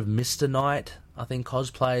lot of Mr. Knight, I think,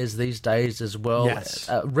 cosplayers these days as well. Yes,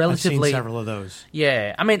 relatively. I've seen several of those.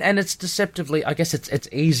 Yeah, I mean, and it's deceptively. I guess it's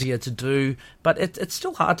easier to do, but it's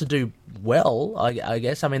still hard to do well. I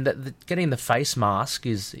guess. I mean, getting the face mask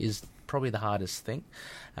is probably the hardest thing.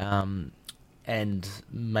 And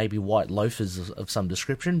maybe white loafers of some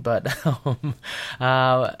description, but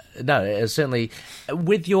no, certainly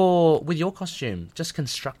with your costume, just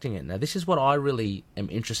constructing it. Now, this is what I really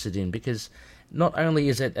am interested in, because not only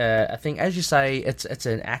is it a thing, as you say, it's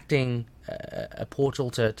an acting a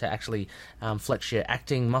portal to actually flex your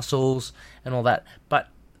acting muscles and all that, but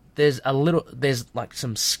there's like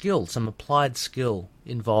some skill, some applied skill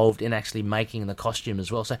involved in actually making the costume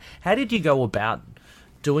as well. So, how did you go about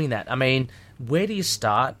doing that? I mean, where do you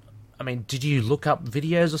start? I mean, did you look up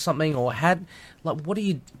videos or something, or what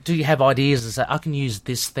do you have ideas to say, I can use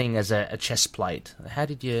this thing as a chest plate? How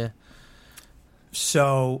did you?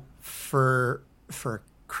 So for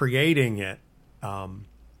creating it,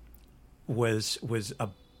 was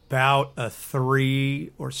about a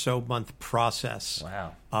 3 or so month process.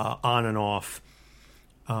 Wow. On and off.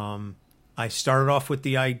 I started off with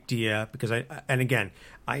the idea because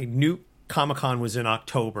I knew Comic-Con was in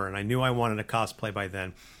October, and I knew I wanted a cosplay by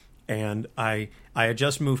then. And I had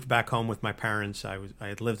just moved back home with my parents. I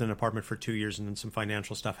had lived in an apartment for 2 years, and then some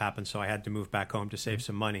financial stuff happened, so I had to move back home to save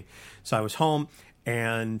some money. So I was home,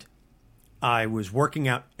 and I was working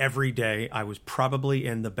out every day. I was probably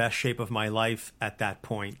in the best shape of my life at that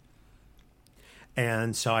point.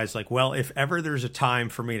 And so I was like, well, if ever there's a time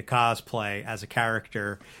for me to cosplay as a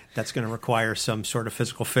character that's going to require some sort of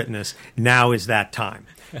physical fitness, now is that time.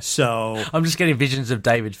 So I'm just getting visions of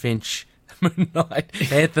David Finch, Moon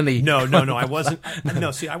Knight, Anthony. No, I wasn't.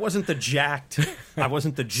 No, see, I wasn't the jacked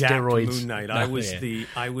Steroids. Moon Knight. No, I was the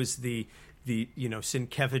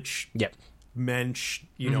Sienkiewicz, Yep. mensch,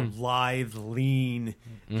 lithe, lean,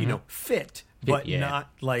 fit, but not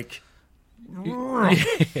like. Not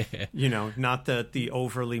the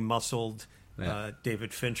overly muscled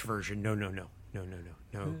David Finch version. No. No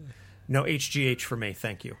HGH for me,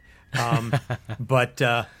 thank you. But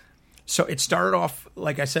so it started off,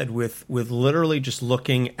 like I said, with literally just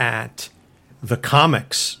looking at the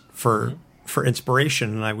comics for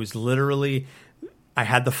inspiration, and I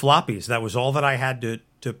had the floppies. That was all that I had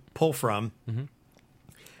to pull from,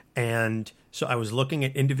 and so I was looking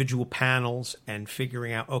at individual panels and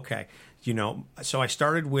figuring out, okay. So I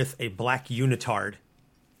started with a black unitard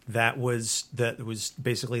that was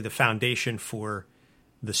basically the foundation for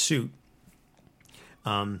the suit.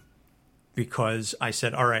 Because I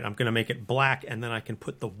said, all right, I'm going to make it black, and then I can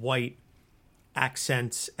put the white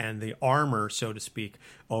accents and the armor, so to speak,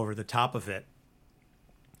 over the top of it.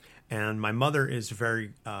 And my mother is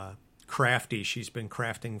very crafty. She's been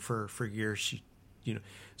crafting for years. She,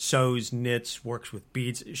 sews, knits, works with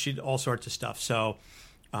beads. She did all sorts of stuff. So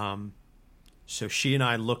she and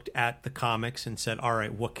I looked at the comics and said, all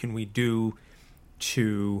right, what can we do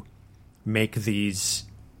to make these,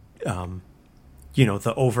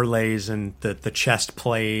 the overlays and the chest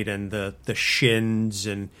plate and the shins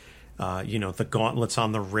and, the gauntlets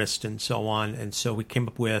on the wrist and so on. And so we came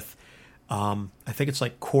up with, I think it's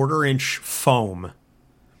like 1/4-inch foam.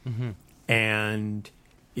 Mm-hmm. And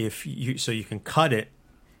so you can cut it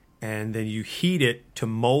and then you heat it to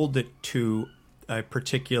mold it to a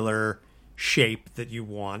particular shape that you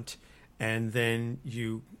want, and then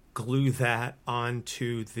you glue that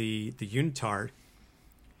onto the unitard.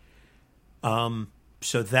 So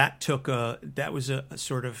that was a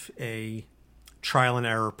sort of a trial and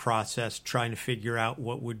error process, trying to figure out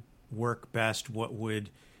what would work best, what would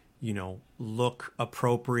look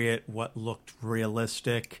appropriate, what looked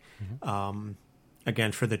realistic.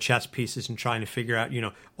 Again, for the chest pieces, and trying to figure out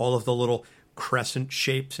all of the little crescent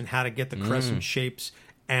shapes and how to get the crescent shapes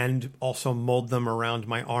and also mold them around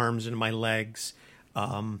my arms and my legs.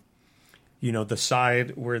 The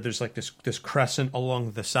side where there's like this crescent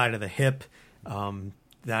along the side of the hip.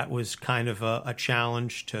 That was kind of a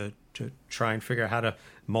challenge to try and figure out how to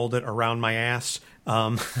mold it around my ass.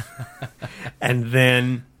 And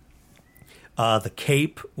then the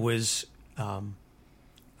cape was a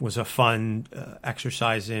fun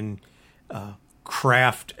exercise in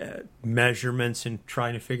craft measurements and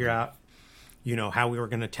trying to figure out, how we were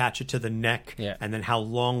going to attach it to the neck, and then how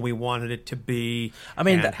long we wanted it to be. I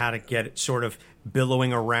mean, and how to get it sort of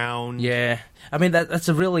billowing around. Yeah, I mean that's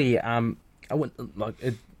a really I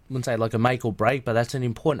wouldn't say like a make or break, but that's an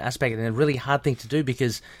important aspect and a really hard thing to do,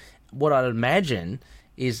 because what I'd imagine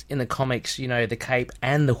is in the comics, the cape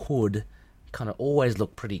and the hood kind of always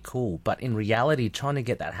look pretty cool, but in reality, trying to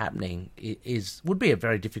get that happening would be a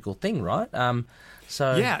very difficult thing, right? There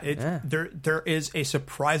is a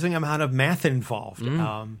surprising amount of math involved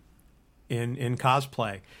in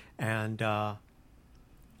cosplay, and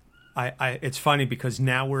it's funny because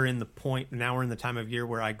now we're in the time of year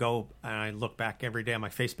where I go and I look back every day on my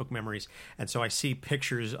Facebook memories, and so I see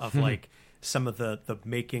pictures of like some of the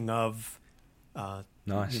making of,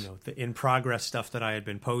 nice, the in progress stuff that I had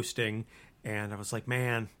been posting. And I was like,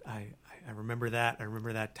 man, I remember that. I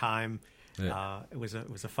remember that time. Yeah. It was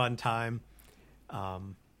a fun time.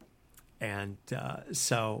 And then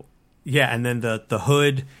the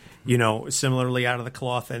hood, similarly out of the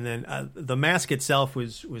cloth. And then the mask itself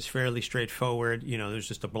was fairly straightforward. There's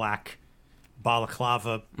just a black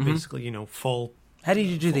balaclava, basically, full. How did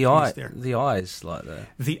you do the eyes like that?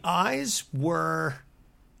 The eyes were,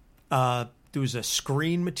 there was a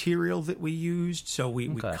screen material that we used. So we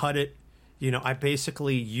cut it. I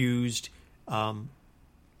basically used, I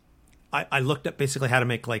looked at basically how to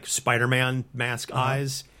make like Spider-Man mask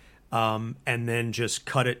eyes, and then just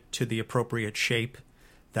cut it to the appropriate shape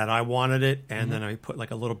that I wanted it. And then I put like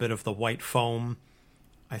a little bit of the white foam,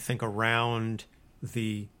 I think, around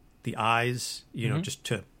the eyes, just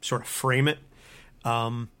to sort of frame it.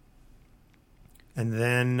 And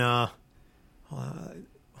then,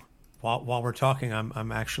 while we're talking,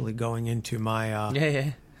 I'm actually going into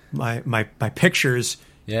my, my pictures,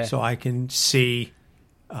 so I can see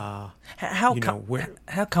how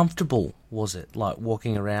comfortable was it, like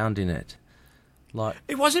walking around in it? Like,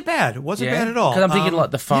 it wasn't bad. It wasn't bad at all. Because I'm thinking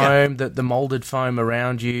like the foam, the molded foam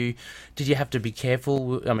around you. Did you have to be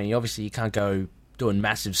careful? I mean, obviously you can't go doing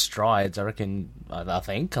massive strides, I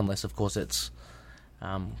think, unless of course it's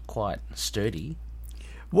quite sturdy.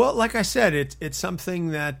 Well, like I said, it's something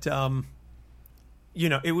that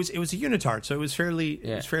it was a unitard, so it was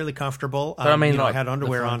fairly comfortable. But I mean, I had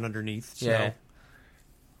underwear on underneath. So,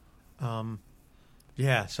 so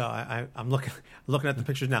I'm looking at the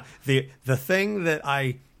pictures now. The thing that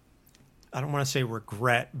I don't want to say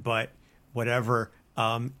regret, but whatever,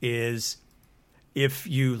 is if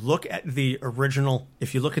you look at the original,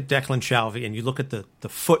 if you look at Declan Shalvey and you look at the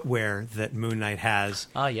footwear that Moon Knight has.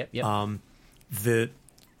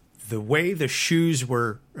 The way the shoes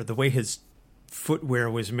were, or the way his footwear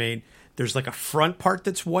was made, there's like a front part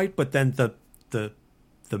that's white, but then the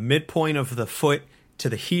midpoint of the foot to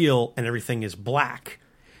the heel and everything is black.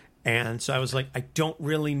 And so I was like, I don't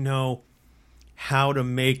really know how to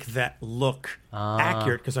make that look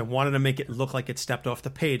accurate, because I wanted to make it look like it stepped off the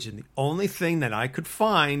page. And the only thing that I could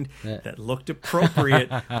find that looked appropriate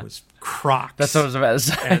was Crocs. That's what I was about to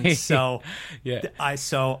say. And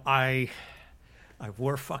so I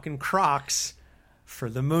wore fucking Crocs for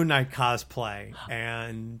the Moon Knight cosplay,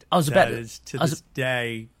 and to this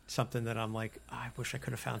day something that I'm like, I wish I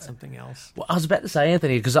could have found something else. Well, I was about to say,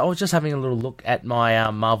 Anthony, because I was just having a little look at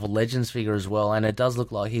my Marvel Legends figure as well, and it does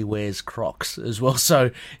look like he wears Crocs as well.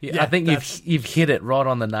 So I think you've hit it right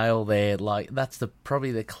on the nail there. Like, that's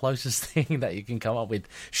probably the closest thing that you can come up with,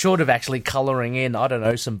 short of actually colouring in, I don't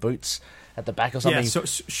know, some boots at the back or something. Yeah, so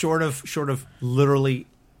short of literally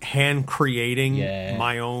hand creating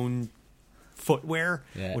my own footwear,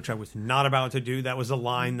 which I was not about to do. That was a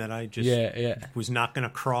line that I just was not going to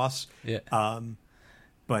cross. It was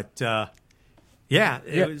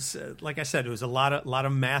like I said, it was a lot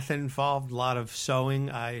of math involved, a lot of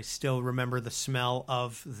sewing. I still remember the smell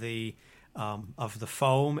of the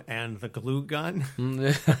foam and the glue gun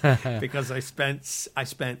because I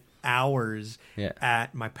spent hours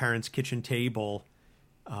at my parents' kitchen table.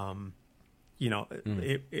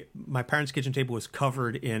 My parents' kitchen table was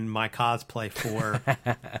covered in my cosplay for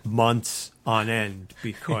months on end,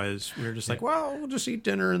 because we were just like, well, we'll just eat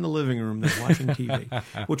dinner in the living room, then watching TV,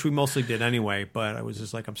 which we mostly did anyway. But I was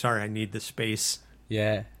just like, I'm sorry, I need the space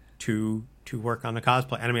to work on the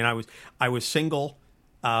cosplay. And I mean, I was single.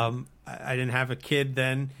 I didn't have a kid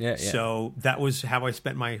then, so that was how I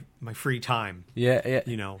spent my free time. Did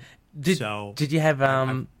you have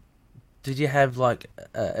Did you have like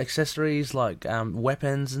accessories, like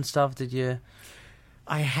weapons and stuff? Did you?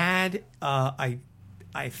 I had. I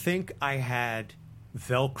think I had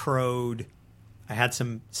Velcroed. I had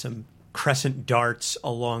some crescent darts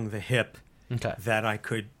along the hip that I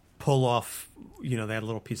could pull off. They had a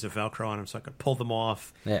little piece of Velcro on them, so I could pull them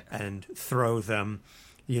off and throw them.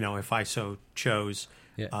 If I so chose.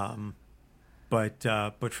 Yeah. But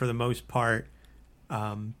for the most part,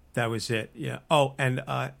 that was it. Yeah. Oh, and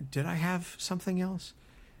did I have something else?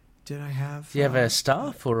 Did I have? Do you have a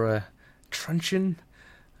staff or a truncheon?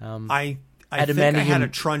 I think I had a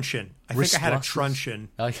truncheon. I think I had a truncheon.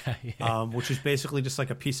 Okay. Yeah. Which is basically just like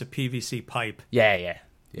a piece of PVC pipe. Yeah.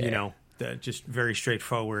 Just very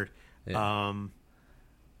straightforward. Yeah.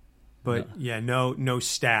 But no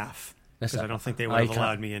staff, because I don't think they would have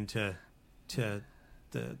allowed me into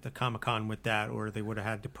the Comic-Con with that, or they would have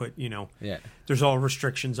had to put, there's all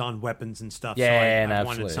restrictions on weapons and stuff. Yeah, so I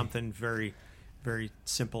wanted something very, very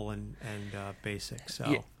simple and basic. So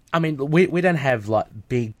yeah. I mean, we don't have like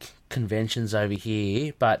big conventions over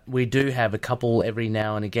here, but we do have a couple every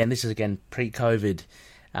now and again. This is again pre-COVID.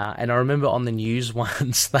 And I remember on the news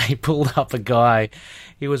once they pulled up a guy.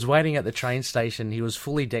 He was waiting at the train station. He was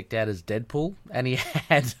fully decked out as Deadpool, and he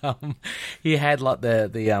had like the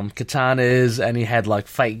katanas, and he had like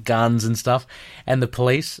fake guns and stuff. And the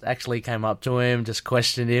police actually came up to him, just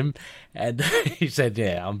questioned him, and he said,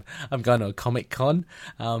 "Yeah, I'm going to a Comic-Con."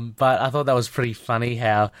 But I thought that was pretty funny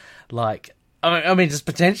how like. I mean, it's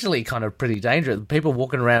potentially kind of pretty dangerous. People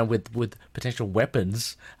walking around with potential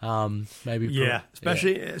weapons, maybe. Yeah,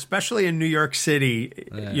 especially in New York City.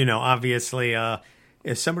 Yeah. Obviously,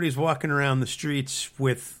 if somebody's walking around the streets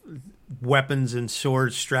with weapons and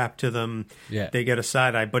swords strapped to them, they get a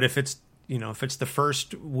side eye. But if it's the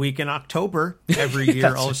first week in October every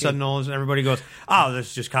year, all of a sudden, everybody goes, "Oh, this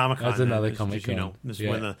is just Comic-Con." That's another Comic-Con. This is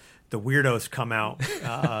when the weirdos come out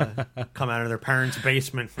of their parents'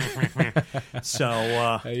 basement.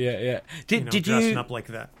 So did you dressing up like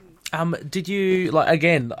that? Did you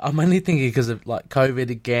again? I'm only thinking because of like COVID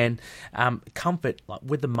again. Comfort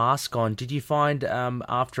with the mask on. Did you find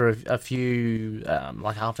after a few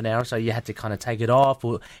like half an hour or so you had to kind of take it off,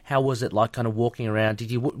 or how was it like kind of walking around?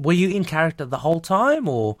 Were you in character the whole time,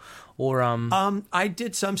 or? I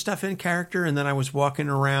did some stuff in character, and then I was walking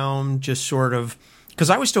around just sort of. Because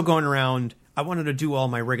I was still going around, I wanted to do all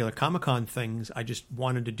my regular Comic-Con things. I just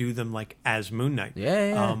wanted to do them like as Moon Knight,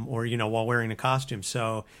 or while wearing a costume.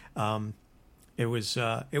 So it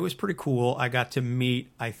was pretty cool. I got to meet.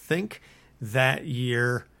 I think that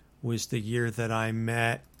year was the year that I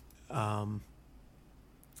met.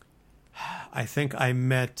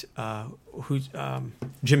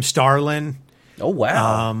 Jim Starlin. Oh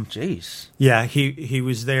wow! Jeez. Yeah, he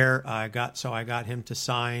was there. I got him to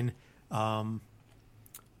sign.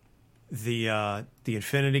 The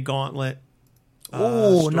Infinity Gauntlet.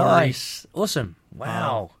 Oh, nice, awesome!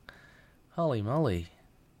 Wow, holy moly!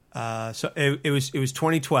 So it was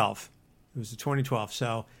 2012. It was 2012.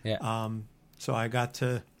 So so I got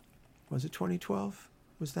to. Was it 2012?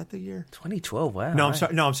 Was that the year? 2012. Wow. No, I'm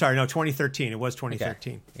sorry. No, 2013. It was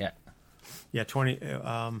 2013. Okay. Yeah. 20.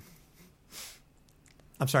 I'm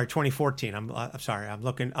sorry, 2014. I'm sorry. I'm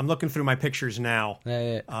looking through my pictures now.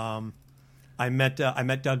 Yeah. I met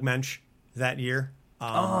Doug Mensch that year.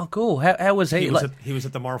 Oh, cool. How was he? He was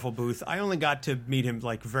at the Marvel booth. I only got to meet him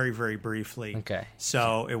like very, very briefly. Okay.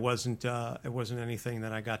 So it wasn't anything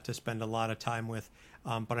that I got to spend a lot of time with.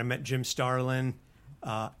 But I met Jim Starlin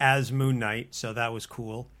as Moon Knight, so that was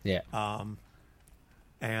cool. Yeah.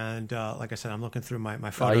 And like I said, I'm looking through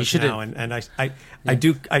my photos now, and I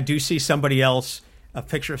do see somebody else, a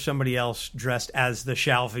picture of somebody else dressed as the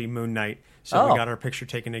Shalvey Moon Knight. So we got our picture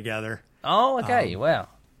taken together. Oh, okay. Wow.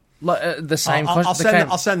 The same. I'll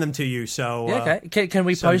send them to you. So okay. Can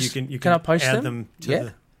we post? You can I post add them?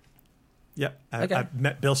 to I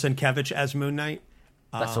met Bill Sienkiewicz as Moon Knight.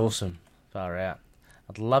 That's awesome. Far out.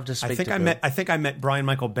 I'd love to speak. I think I met Brian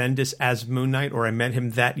Michael Bendis as Moon Knight, or I met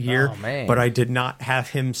him that year. Oh, man. But I did not have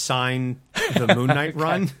him sign the Moon Knight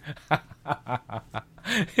run.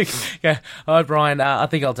 Yeah. All right, Brian. I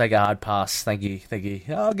think I'll take a hard pass. Thank you.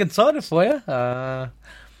 I'll get sign for you.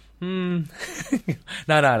 No.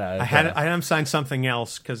 I had him sign something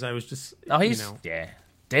else because I was just.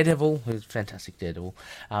 Daredevil, who's fantastic. Daredevil,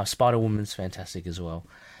 Spider-Woman's fantastic as well.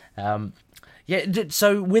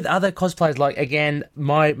 So with other cosplayers, like again,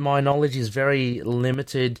 my knowledge is very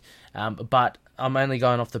limited, but I'm only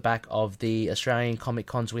going off the back of the Australian Comic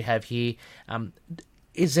Cons we have here.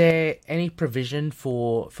 Is there any provision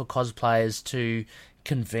for cosplayers to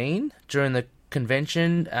convene during the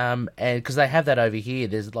convention? And because they have that over here,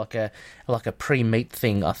 there's like a pre-meet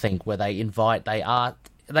thing, I think, where they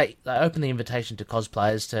open the invitation to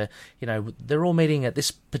cosplayers to, they're all meeting at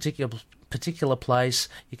this particular place.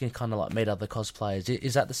 You can kind of like meet other cosplayers.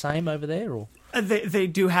 Is that the same over there, or they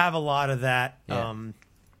do have a lot of that? Yeah.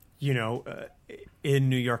 in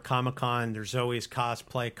New York Comic Con, there's always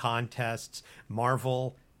cosplay contests.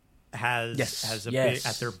 Marvel has a big,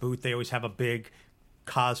 at their booth. They always have a big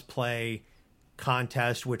cosplay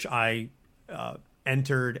contest, which I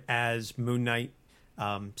entered as Moon Knight.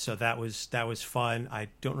 So that was fun. I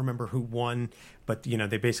don't remember who won, but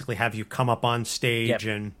they basically have you come up on stage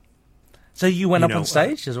and. So you went up on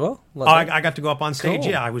stage as well? I got to go up on stage.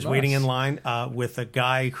 Cool. Yeah, I was waiting in line with a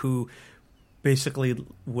guy who basically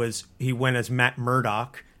he went as Matt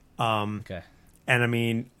Murdock. Okay. And I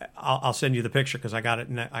mean, I'll send you the picture because I got it.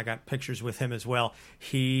 I got pictures with him as well.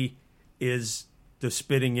 He is the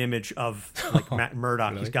spitting image of like Matt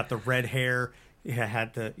Murdock. Really? He's got the red hair. He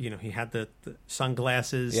had the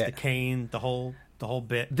sunglasses, the cane, the whole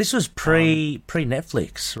bit. This was pre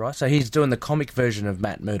Netflix, right? So he's doing the comic version of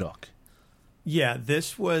Matt Murdock. Yeah,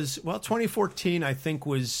 this was 2014. I think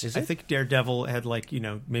I think Daredevil had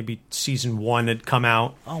maybe season 1 had come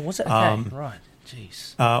out. Oh, was it? Okay, right.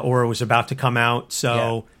 Jeez. Or it was about to come out.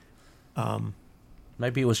 So,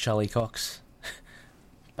 maybe it was Charlie Cox.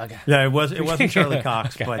 Bugger. Yeah, it wasn't Charlie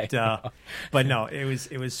Cox, okay. but no, it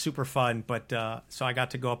was super fun. But so I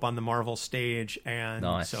got to go up on the Marvel stage,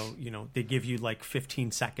 and so they give you like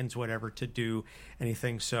 15 seconds, whatever, to do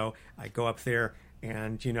anything. So I go up there,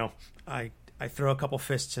 and I throw a couple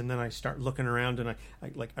fists, and then I start looking around, and I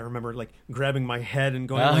remember like grabbing my head and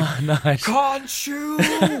going nice. Khonshu!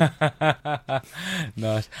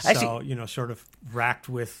 Nice. So actually, sort of racked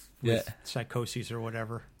with psychoses or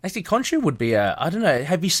whatever. Actually, Khonshu would be I don't know.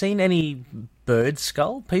 Have you seen any bird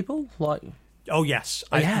skull people like? Oh yes,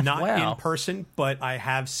 I have. Not wow. in person, but I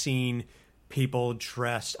have seen people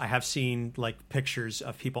dressed. I have seen like pictures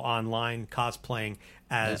of people online cosplaying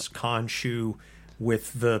as Khonshu.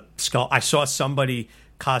 With the skull, I saw somebody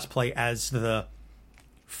cosplay as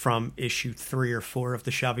from issue 3 or 4 of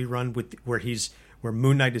the Xavi run where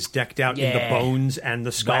Moon Knight is decked out in the bones and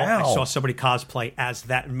the skull. Wow. I saw somebody cosplay as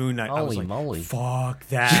that Moon Knight. I was like, moly. "Fuck,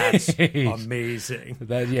 that's amazing!"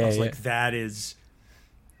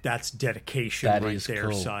 That's dedication right there,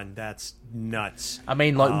 cool. Son. That's nuts. I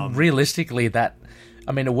mean, realistically, it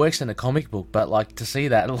works in a comic book, but like to see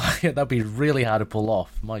that, that'd be really hard to pull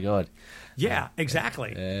off. My God. Yeah,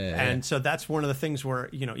 exactly. And so that's one of the things where,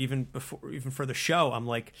 even for the show, I'm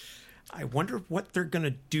like, I wonder what they're going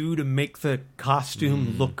to do to make the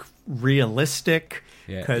costume look realistic.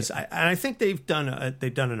 Because I think they've done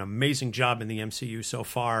an amazing job in the MCU so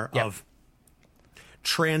far of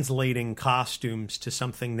translating costumes to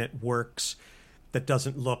something that works, that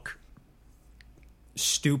doesn't look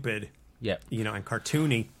stupid, and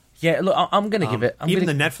cartoony. Yeah, look, I'm going to give it. The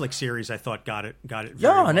Netflix series, I thought got it. Very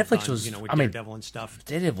Netflix done, was. with Daredevil and stuff.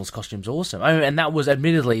 Daredevil's costume's awesome, and that was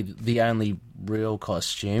admittedly the only real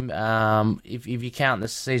costume. If you count the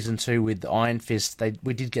season 2 with Iron Fist,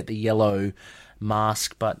 we did get the yellow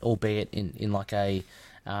mask, but albeit in like a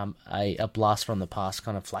blast from the past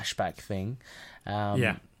kind of flashback thing.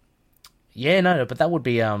 But that would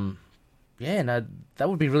be. That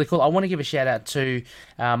would be really cool. I want to give a shout out to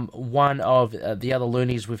one of the other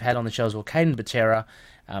loonies we've had on the show as well, Caden Batera.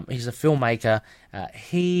 He's a filmmaker.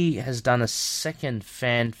 He has done a second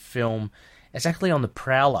fan film. It's actually on the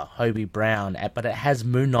Prowler, Hobie Brown, but it has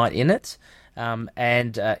Moon Knight in it.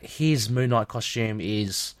 And his Moon Knight costume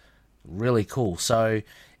is really cool. So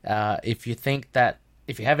if you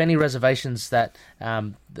have any reservations that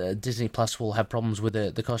the Disney Plus will have problems with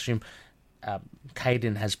the costume,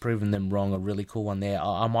 Caden has proven them wrong. A really cool one there.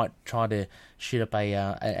 I might try to shoot up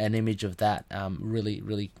an image of that. Really,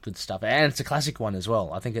 really good stuff, and it's a classic one as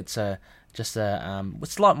well. I think it's just with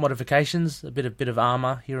slight modifications, a bit of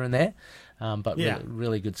armor here and there, but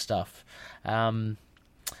really good stuff. So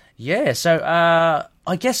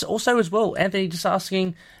I guess also as well, Anthony, just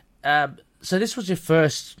asking. So this was your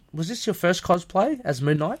first. Was this your first cosplay as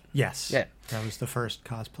Moon Knight? Yes. Yeah. That was the first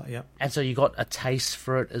cosplay, yep. And so you got a taste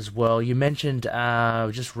for it as well. You mentioned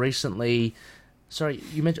just recently... Sorry,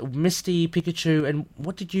 you mentioned Misty, Pikachu, and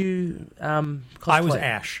what did you cosplay? I was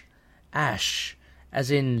Ash. Ash,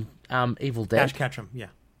 as in Evil Dead? Ash Ketchum, yeah.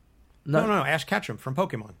 No, Ash Ketchum from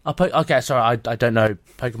Pokemon. Okay, sorry, I don't know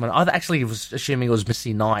Pokemon. I actually was assuming it was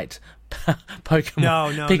Misty Knight.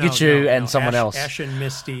 Pokemon, no, Pikachu and someone else. Ash and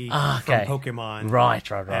Misty from Pokemon.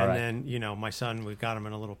 Right. And then, my son, we got him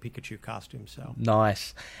in a little Pikachu costume. So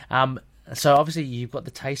nice. So obviously you've got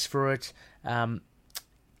the taste for it.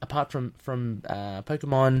 Apart from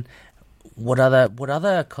Pokemon, what other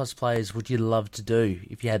cosplays would you love to do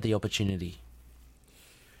if you had the opportunity?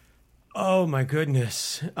 Oh my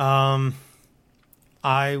goodness.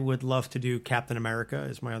 I would love to do Captain America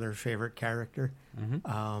as my other favorite character.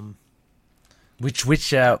 Mm-hmm. Which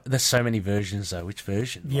there's so many versions though. Which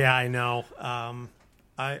version? Yeah, I know.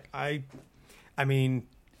 I mean,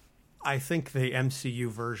 I think the MCU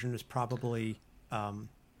version is probably,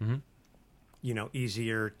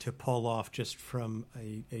 easier to pull off just from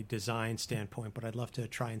a design standpoint. But I'd love to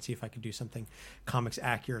try and see if I could do something comics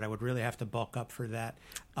accurate. I would really have to bulk up for that.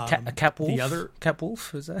 Capwolf? The other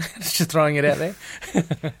Capwolf, is that? Just throwing it out there.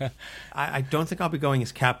 I don't think I'll be going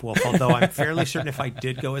as Capwolf, although I'm fairly certain if I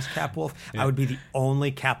did go as Capwolf, I would be the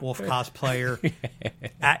only Capwolf cosplayer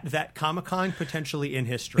at that Comic-Con, potentially in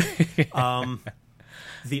history.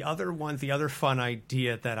 The other fun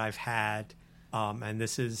idea that I've had, and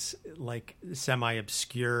this is like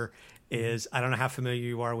semi-obscure, is I don't know how familiar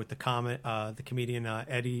you are with the comedian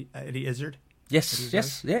Eddie Izzard.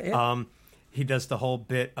 Yes, yeah. He does the whole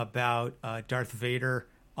bit about Darth Vader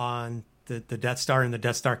on the Death Star in the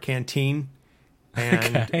Death Star canteen,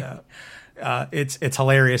 and it's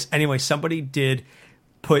hilarious. Anyway, somebody did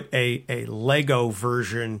put a Lego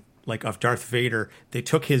version of Darth Vader. They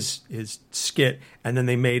took his skit and then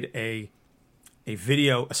they made a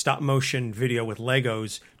stop motion video with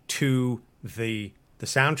Legos to the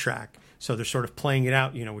soundtrack. So they're sort of playing it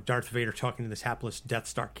out, with Darth Vader talking to this hapless Death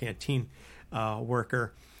Star canteen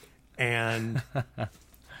worker. And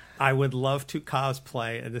I would love to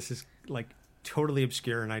cosplay, and this is totally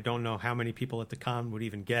obscure, and I don't know how many people at the con would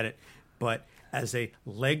even get it, but as a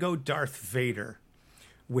Lego Darth Vader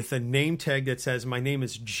with a name tag that says, "My name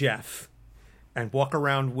is Jeff," and walk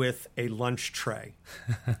around with a lunch tray,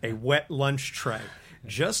 a wet lunch tray,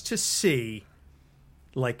 just to see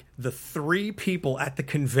the 3 people at the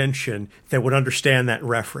convention that would understand that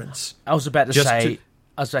reference. I was about to say,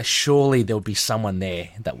 surely there'll be someone there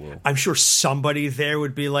that will. I'm sure somebody there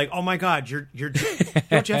would be like, "Oh my God, you're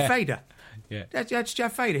Jeff Vader." Yeah. That's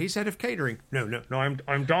Jeff Vader. He's head of catering. No,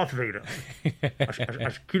 I'm Darth Vader. I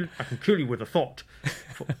can kill you with a thought.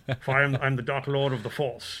 For I'm the Dark Lord of the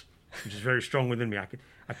Force, which is very strong within me.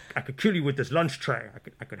 I could kill you with this lunch tray.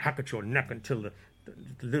 I could hack at your neck until the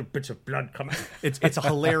little bits of blood come out. It's a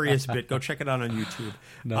hilarious bit. Go check it out on YouTube.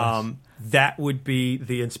 Nice. That would be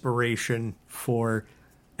the inspiration for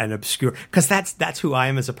an obscure, because that's who I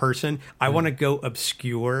am as a person. I want to go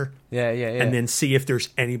obscure, and then see if there's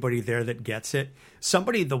anybody there that gets it.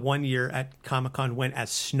 Somebody the one year at Comic-Con went as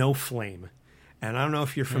Snowflame, and I don't know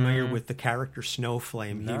if you're familiar with the character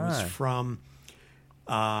Snowflame. No. He was from,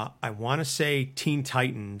 I want to say Teen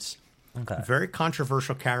Titans. Okay. Very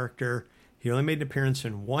controversial character. He only made an appearance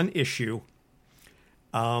in one issue.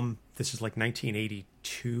 This is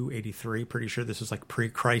 1982, 83. Pretty sure this is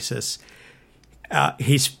pre-Crisis.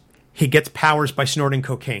 He gets powers by snorting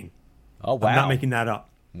cocaine. Oh, wow. I'm not making that up.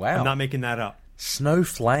 Wow. I'm not making that up.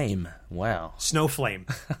 Snowflame. Wow. Snowflame.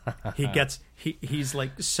 He's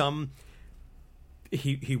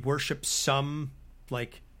he worships some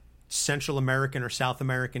Central American or South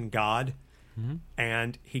American god,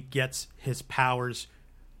 and he gets his powers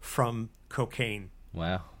from cocaine.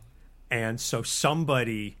 Wow. And so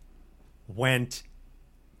somebody went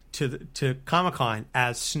to Comic-Con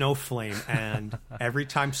as Snowflame, and every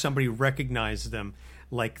time somebody recognized them,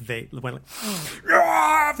 they went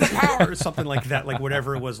the power, or something like that,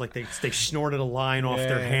 whatever it was, they snorted a line off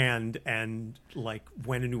their hand and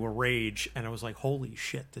went into a rage, and I was like, holy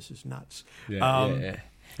shit, this is nuts.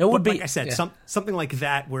 It would be, like I said, something like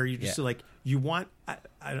that, where you just you want,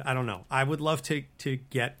 I don't know, I would love to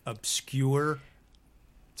get obscure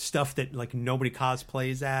stuff that nobody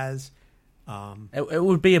cosplays as. It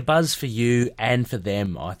would be a buzz for you and for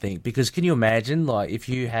them, I think, because can you imagine, if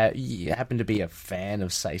you happen to be a fan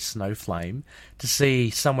of, say, Snowflame, to see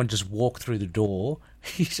someone just walk through the door,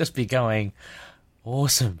 you just be going,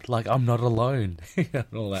 awesome, I'm not alone, and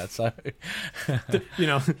all that. So,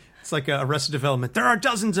 it's like Arrested Development. There are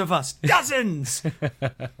dozens of us, dozens.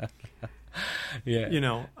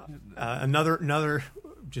 Yeah. Another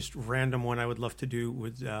just random one I would love to do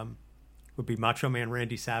would be Macho Man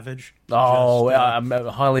Randy Savage.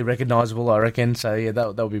 Highly recognizable, I reckon. So yeah,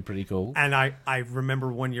 that would be pretty cool. And I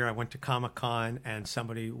remember one year I went to Comic-Con and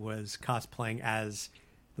somebody was cosplaying as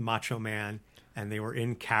the Macho Man, and they were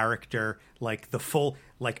in character, the full,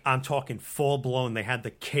 I'm talking full blown. They had the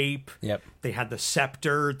cape, they had the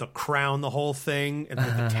scepter, the crown, the whole thing, and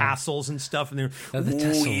the tassels and stuff. And they were,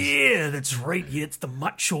 tassels. Yeah, that's right. Yeah, it's the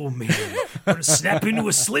Macho Man. Gonna snap into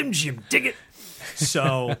a Slim Jim. Dig it.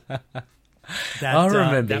 So I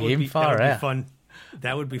remember him far out. Fun.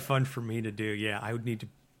 That would be fun for me to do. Yeah, I would need to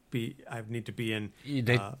be in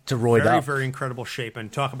to roid very, up. very incredible shape.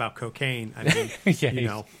 And talk about cocaine. I mean,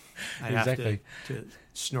 I'd have to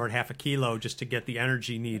snort half a kilo just to get the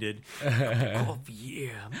energy needed. Oh,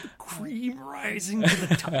 yeah, I'm the cream rising to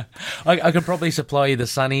the top. I could probably supply you the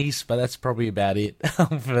sunnies, but that's probably about it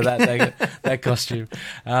for that costume.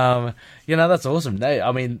 That's awesome. No,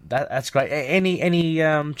 I mean that's great. Any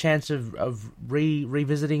chance of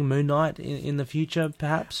revisiting Moon Knight in the future,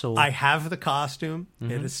 perhaps? Or I have the costume.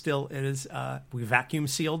 It is we vacuum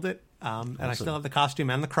sealed it, and I still have the costume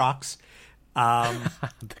and the Crocs.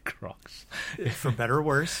 the Crocs, for better or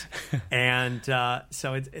worse, and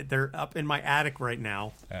so they're up in my attic right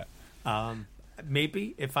now.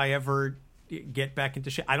 Maybe if I ever get back into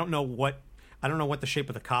shape, I don't know what the shape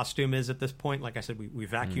of the costume is at this point. Like I said, we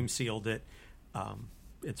vacuum sealed it.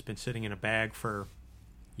 It's been sitting in a bag for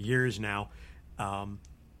years now,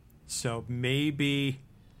 so maybe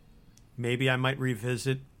I might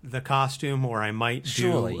revisit the costume, or I might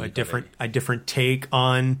do a different take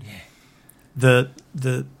on the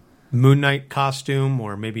Moon Knight costume,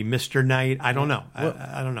 or maybe Mr. Knight. I don't know.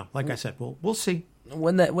 I don't know. Like I said, we'll see.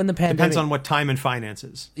 When the pandemic depends on what time and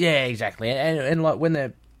finances. Yeah, exactly. And like when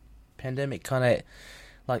the pandemic kind of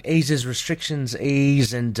like eases, restrictions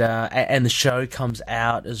ease, and the show comes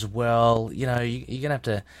out as well. You're gonna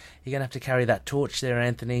have to carry that torch there,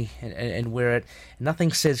 Anthony, and wear it.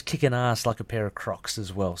 Nothing says kicking ass like a pair of Crocs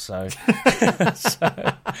as well. So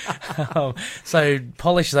so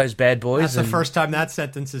polish those bad boys. That's the first time that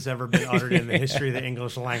sentence has ever been uttered in the history of the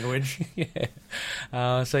English language.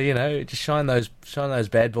 Yeah. So just shine those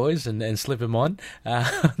bad boys and slip them on.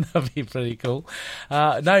 That'd be pretty cool.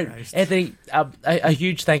 Anthony, a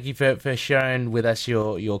huge thank you for sharing with us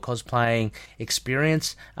your cosplaying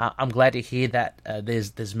experience. I'm glad to hear that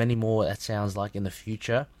there's many more, that sounds like, in the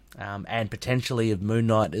future, and potentially of Moon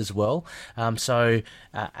Knight as well. So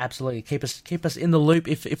absolutely keep us in the loop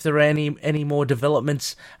if there are any more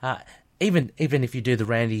developments. Even if you do the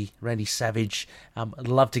Randy Savage, I'd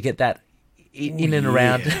love to get that in and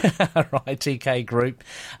around our ITK group.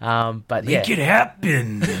 But make it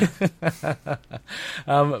happen.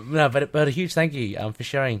 But a huge thank you for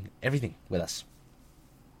sharing everything with us.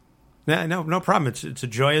 No problem. It's a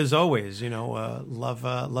joy as always.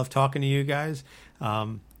 Love talking to you guys.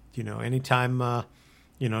 Anytime. And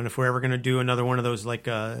if we're ever going to do another one of those like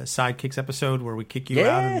sidekicks episode where we kick you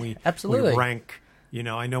out and we rank.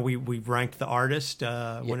 I know we ranked the artist.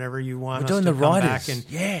 Whenever you want, we're doing the writers. Back and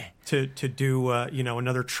to do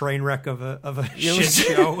another train wreck of a shit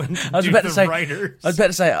show. And I was about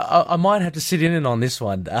to say I might have to sit in on this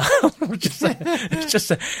one.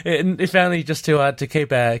 If only just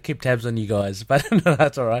to keep tabs on you guys. But no,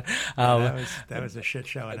 that's all right. That was a shit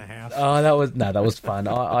show and a half. Oh, that was fun.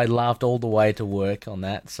 I laughed all the way to work on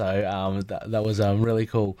that. So that was really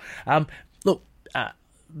cool. Look.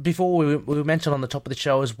 Before we mentioned on the top of the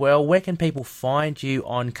show as well, where can people find you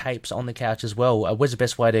on Capes on the Couch as well? Where's the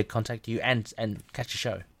best way to contact you and catch the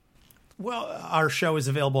show? Well, our show is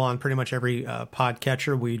available on pretty much every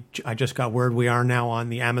podcatcher. I just got word we are now on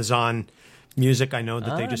the Amazon Music. I know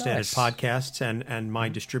that they just added podcasts, and my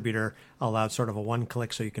distributor allowed sort of a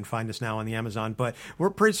one-click, so you can find us now on the Amazon. But we're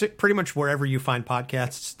pretty much wherever you find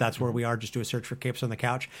podcasts, that's where we are. Just do a search for Capes on the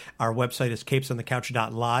Couch. Our website is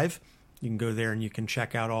capesonthecouch.live. You can go there and you can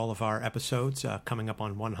check out all of our episodes coming up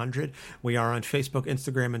on 100. We are on Facebook,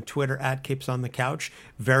 Instagram, and Twitter at Capes on the Couch.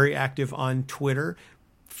 Very active on Twitter.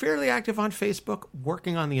 Fairly active on Facebook.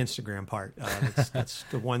 Working on the Instagram part. That's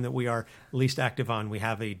the one that we are least active on. We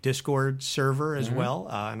have a Discord server as well,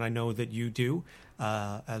 and I know that you do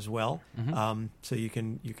as well. So you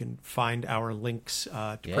can find our links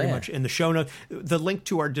pretty much in the show notes. The link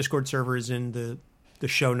to our Discord server is in the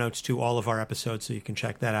show notes to all of our episodes, so you can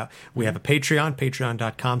check that out. We have a Patreon,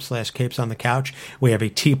 patreon.com/capesonthecouch. We have a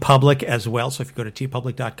TeePublic as well, so if you go to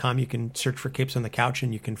teepublic.com, you can search for Capes on the Couch,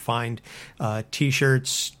 and you can find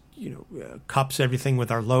T-shirts, cups, everything with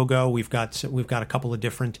our logo. We've got a couple of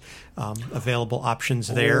different available options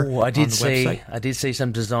there. Oh, I did see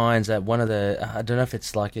some designs at one of the. I don't know if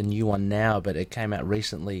it's like a new one now, but it came out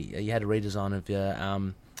recently. You had a redesign of your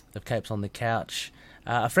of Capes on the Couch.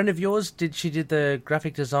 A friend of yours did the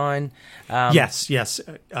graphic design? Yes.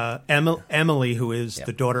 Emily, who is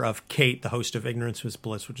the daughter of Kate, the host of Ignorance Was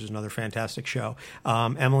Bliss, which is another fantastic show.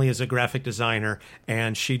 Emily is a graphic designer,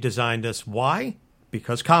 and she designed us. Why?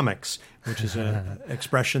 Because comics, which is an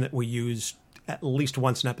expression that we use at least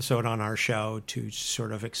once an episode on our show to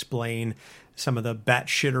sort of explain some of the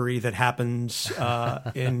batshittery that happens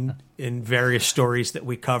in various stories that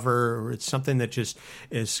we cover. It's something that just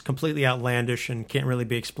is completely outlandish and can't really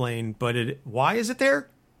be explained. But why is it there?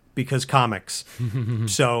 Because comics.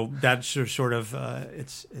 So that's sort of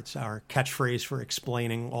it's our catchphrase for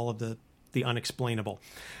explaining all of the unexplainable.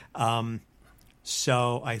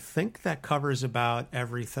 So I think that covers about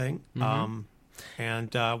everything.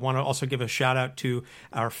 And want to also give a shout out to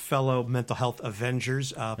our fellow mental health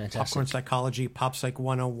Avengers, Popcorn Psychology, Pop Psych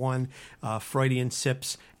 101, Freudian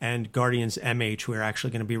Sips, and Guardians MH. We're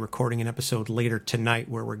actually going to be recording an episode later tonight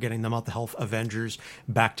where we're getting the mental health Avengers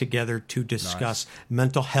back together to discuss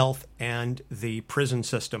mental health and the prison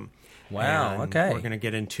system. Wow, and okay. We're going to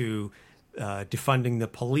get into defunding the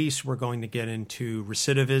police. We're going to get into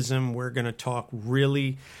recidivism. We're going to talk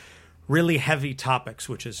really heavy topics,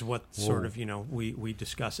 which is what sort of, we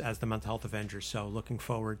discuss as the Mental Health Avengers. So looking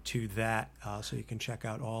forward to that. So you can check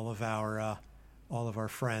out all of our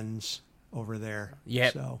friends over there.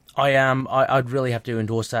 Yeah, so. I'd really have to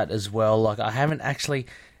endorse that as well. Like, I haven't actually,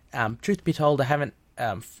 truth be told, I haven't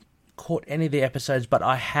caught any of the episodes, but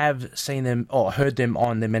I have seen them or heard them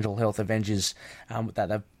on the Mental Health Avengers that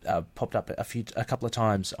have popped up a couple of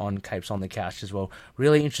times on Capes on the Couch as well.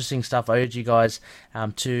 Really interesting stuff. I urge you guys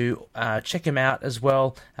to check them out as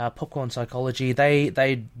well. Popcorn Psychology,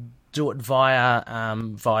 they do it via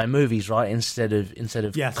movies, right? Instead of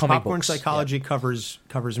yes, comic Popcorn books. Psychology covers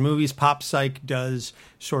movies. Pop Psych does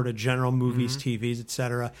sort of general movies, TVs,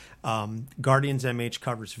 etc. Guardians MH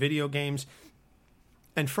covers video games.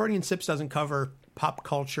 And Freudian Sips doesn't cover pop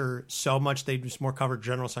culture so much. They just more cover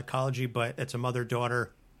general psychology, but it's a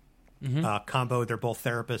mother-daughter combo. They're both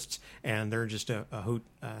therapists, and they're just a hoot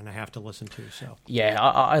and a half to listen to. So yeah,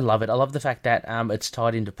 I love it. I love the fact that it's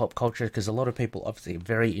tied into pop culture, because a lot of people obviously are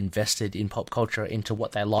very invested in pop culture, into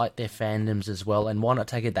what they like, their fandoms as well, and why not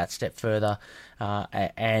take it that step further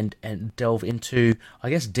and delve into, I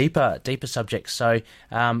guess, deeper subjects. So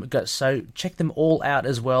so check them all out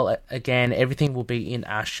as well. Again, everything will be in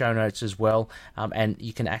our show notes as well, and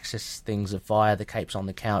you can access things via the Capes on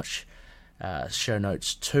the Couch show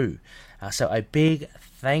notes too. So a big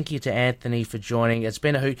thank you to Anthony for joining. It's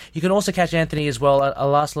been a hoot. You can also catch Anthony as well. A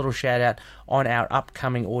last little shout out on our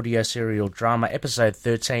upcoming audio serial drama, episode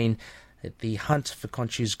 13, The Hunt for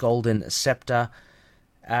Khonshu's Golden Scepter.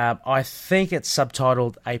 I think it's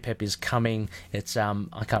subtitled APEP is Coming. It's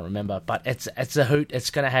I can't remember, but it's a hoot. It's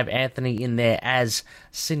going to have Anthony in there as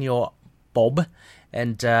Senior Bob,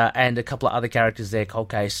 and a couple of other characters there, Cold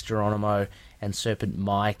Case, Geronimo, and Serpent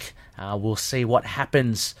Mike. We'll see what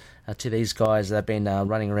happens to these guys that have been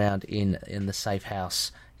running around in the safe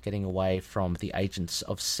house, getting away from the agents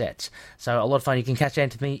of Set. So a lot of fun. You can catch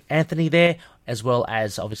Anthony there, as well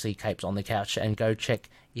as obviously Capes on the Couch, and go check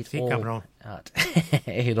it all out.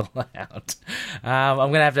 It all out.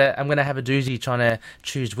 I'm gonna have a doozy trying to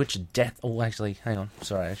choose which death. Oh, actually, hang on.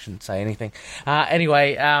 Sorry, I shouldn't say anything.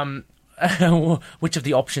 Anyway. Which of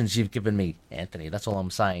the options you've given me, Anthony? That's all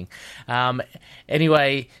I'm saying.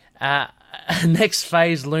 Anyway, next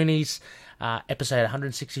phase, Loonies, episode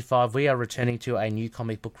 165. We are returning to a new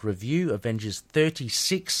comic book review, Avengers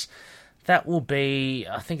 36. That will be,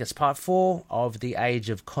 I think it's part 4 of The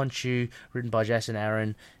Age of Khonshu, written by Jason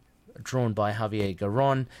Aaron, drawn by Javier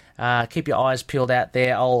Garron. Keep your eyes peeled out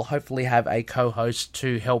there. I'll hopefully have a co-host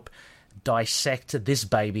to help dissect this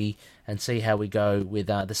baby and see how we go with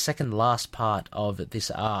the second last part of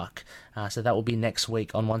this arc. So that will be next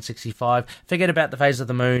week on 165. Forget about the Phase of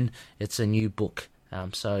the Moon. It's a new book,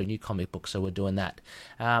 so new comic book, so we're doing that.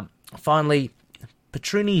 Finally,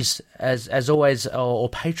 Patroonies, as always, or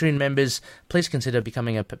Patreon members, please consider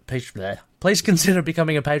becoming a Patreon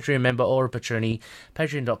member or a Patroonie.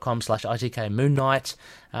 Patreon.com/ITK Moon Knight.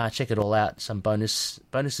 Check it all out. Some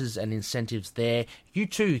bonuses and incentives there. You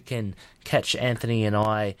too can catch Anthony and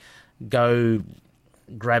I go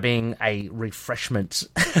grabbing a refreshment.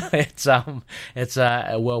 It's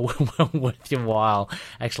well worth your while.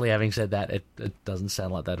 Actually, having said that, it doesn't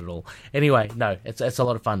sound like that at all. Anyway, no, it's a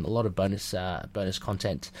lot of fun, a lot of bonus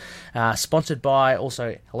content. Sponsored by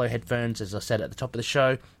also Hello Headphones, as I said at the top of the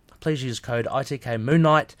show. Please use code ITK Moon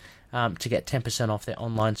Knight to get 10% off their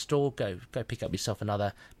online store. Go pick up yourself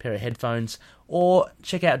another pair of headphones, or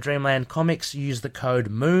check out Dreamland Comics. Use the code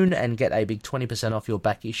MOON and get a big 20% off your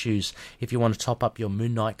back issues if you want to top up your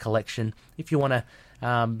Moon Knight collection. If you want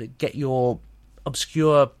to get your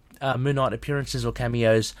obscure Moon Knight appearances or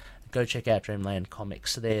cameos, go check out Dreamland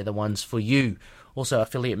Comics. They're the ones for you. Also,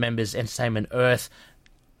 affiliate members, Entertainment Earth.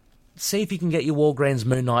 See if you can get your Walgreens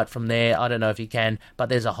Moon Knight from there. I don't know if you can, but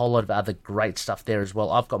there's a whole lot of other great stuff there as well.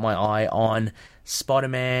 I've got my eye on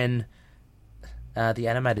Spider-Man, the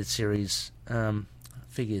animated series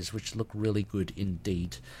figures, which look really good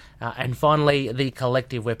indeed. And finally, The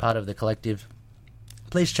Collective. We're part of The Collective.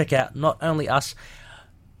 Please check out not only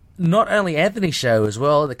Anthony's show as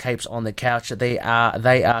well, The Capes on the Couch. They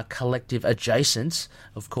are Collective adjacent,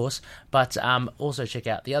 of course, but also check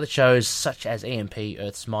out the other shows such as EMP,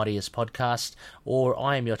 Earth's Mightiest Podcast, or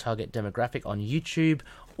I Am Your Target Demographic on YouTube,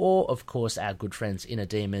 or, of course, our good friends Inner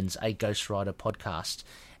Demons, a Ghost Rider podcast.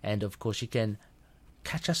 And, of course, you can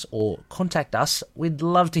catch us or contact us. We'd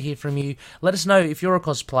love to hear from you. Let us know if you're a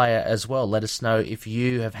cosplayer as well. Let us know if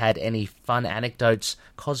you have had any fun anecdotes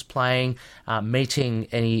cosplaying, meeting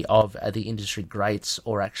any of the industry greats,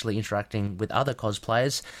 or actually interacting with other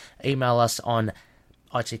cosplayers. Email us on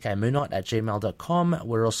itkmoonknight@gmail.com.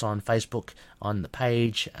 We're also on Facebook on the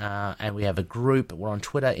page, and we have a group. We're on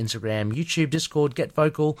Twitter, Instagram, YouTube, Discord, Get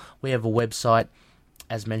Vocal. We have a website.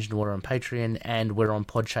 As mentioned, we're on Patreon, and we're on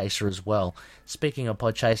Podchaser as well. Speaking of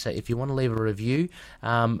Podchaser, if you want to leave a review,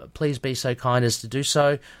 please be so kind as to do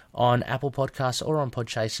so on Apple Podcasts or on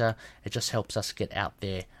Podchaser. It just helps us get out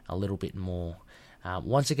there a little bit more.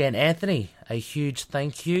 Once again, Anthony, a huge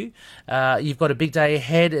thank you. You've got a big day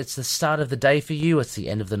ahead. It's the start of the day for you. It's the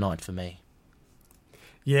end of the night for me.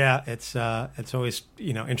 Yeah, it's always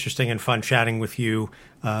interesting and fun chatting with you,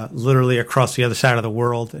 literally across the other side of the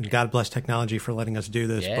world. And God bless technology for letting us do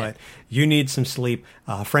this. Yeah. But you need some sleep.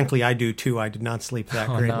 Frankly, I do too. I did not sleep that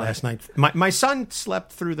great last night. My son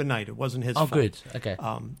slept through the night. It wasn't his fault. Oh, good. Okay.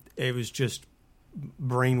 It was just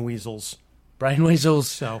brain weasels. Brain weasels,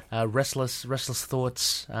 so restless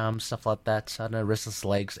thoughts, stuff like that. I don't know, restless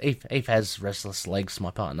legs. Eve has restless legs,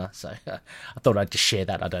 my partner, so I thought I'd just share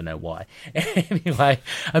that. I don't know why. Anyway,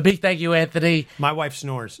 a big thank you, Anthony. My wife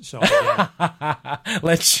snores, so yeah.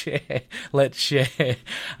 Let's share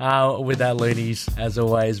with our loonies, as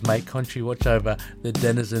always. Make Country watch over the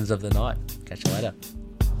denizens of the night. Catch you later.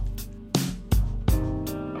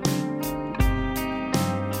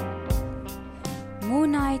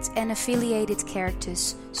 Moon Knight and affiliated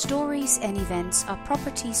characters, stories and events are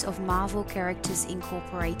properties of Marvel Characters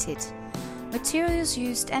Incorporated. Materials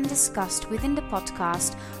used and discussed within the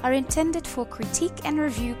podcast are intended for critique and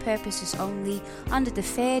review purposes only under the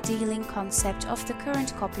fair dealing concept of the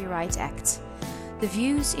current Copyright Act. The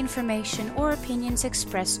views, information or opinions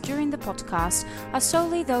expressed during the podcast are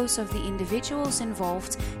solely those of the individuals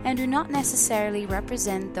involved and do not necessarily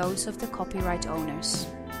represent those of the copyright owners.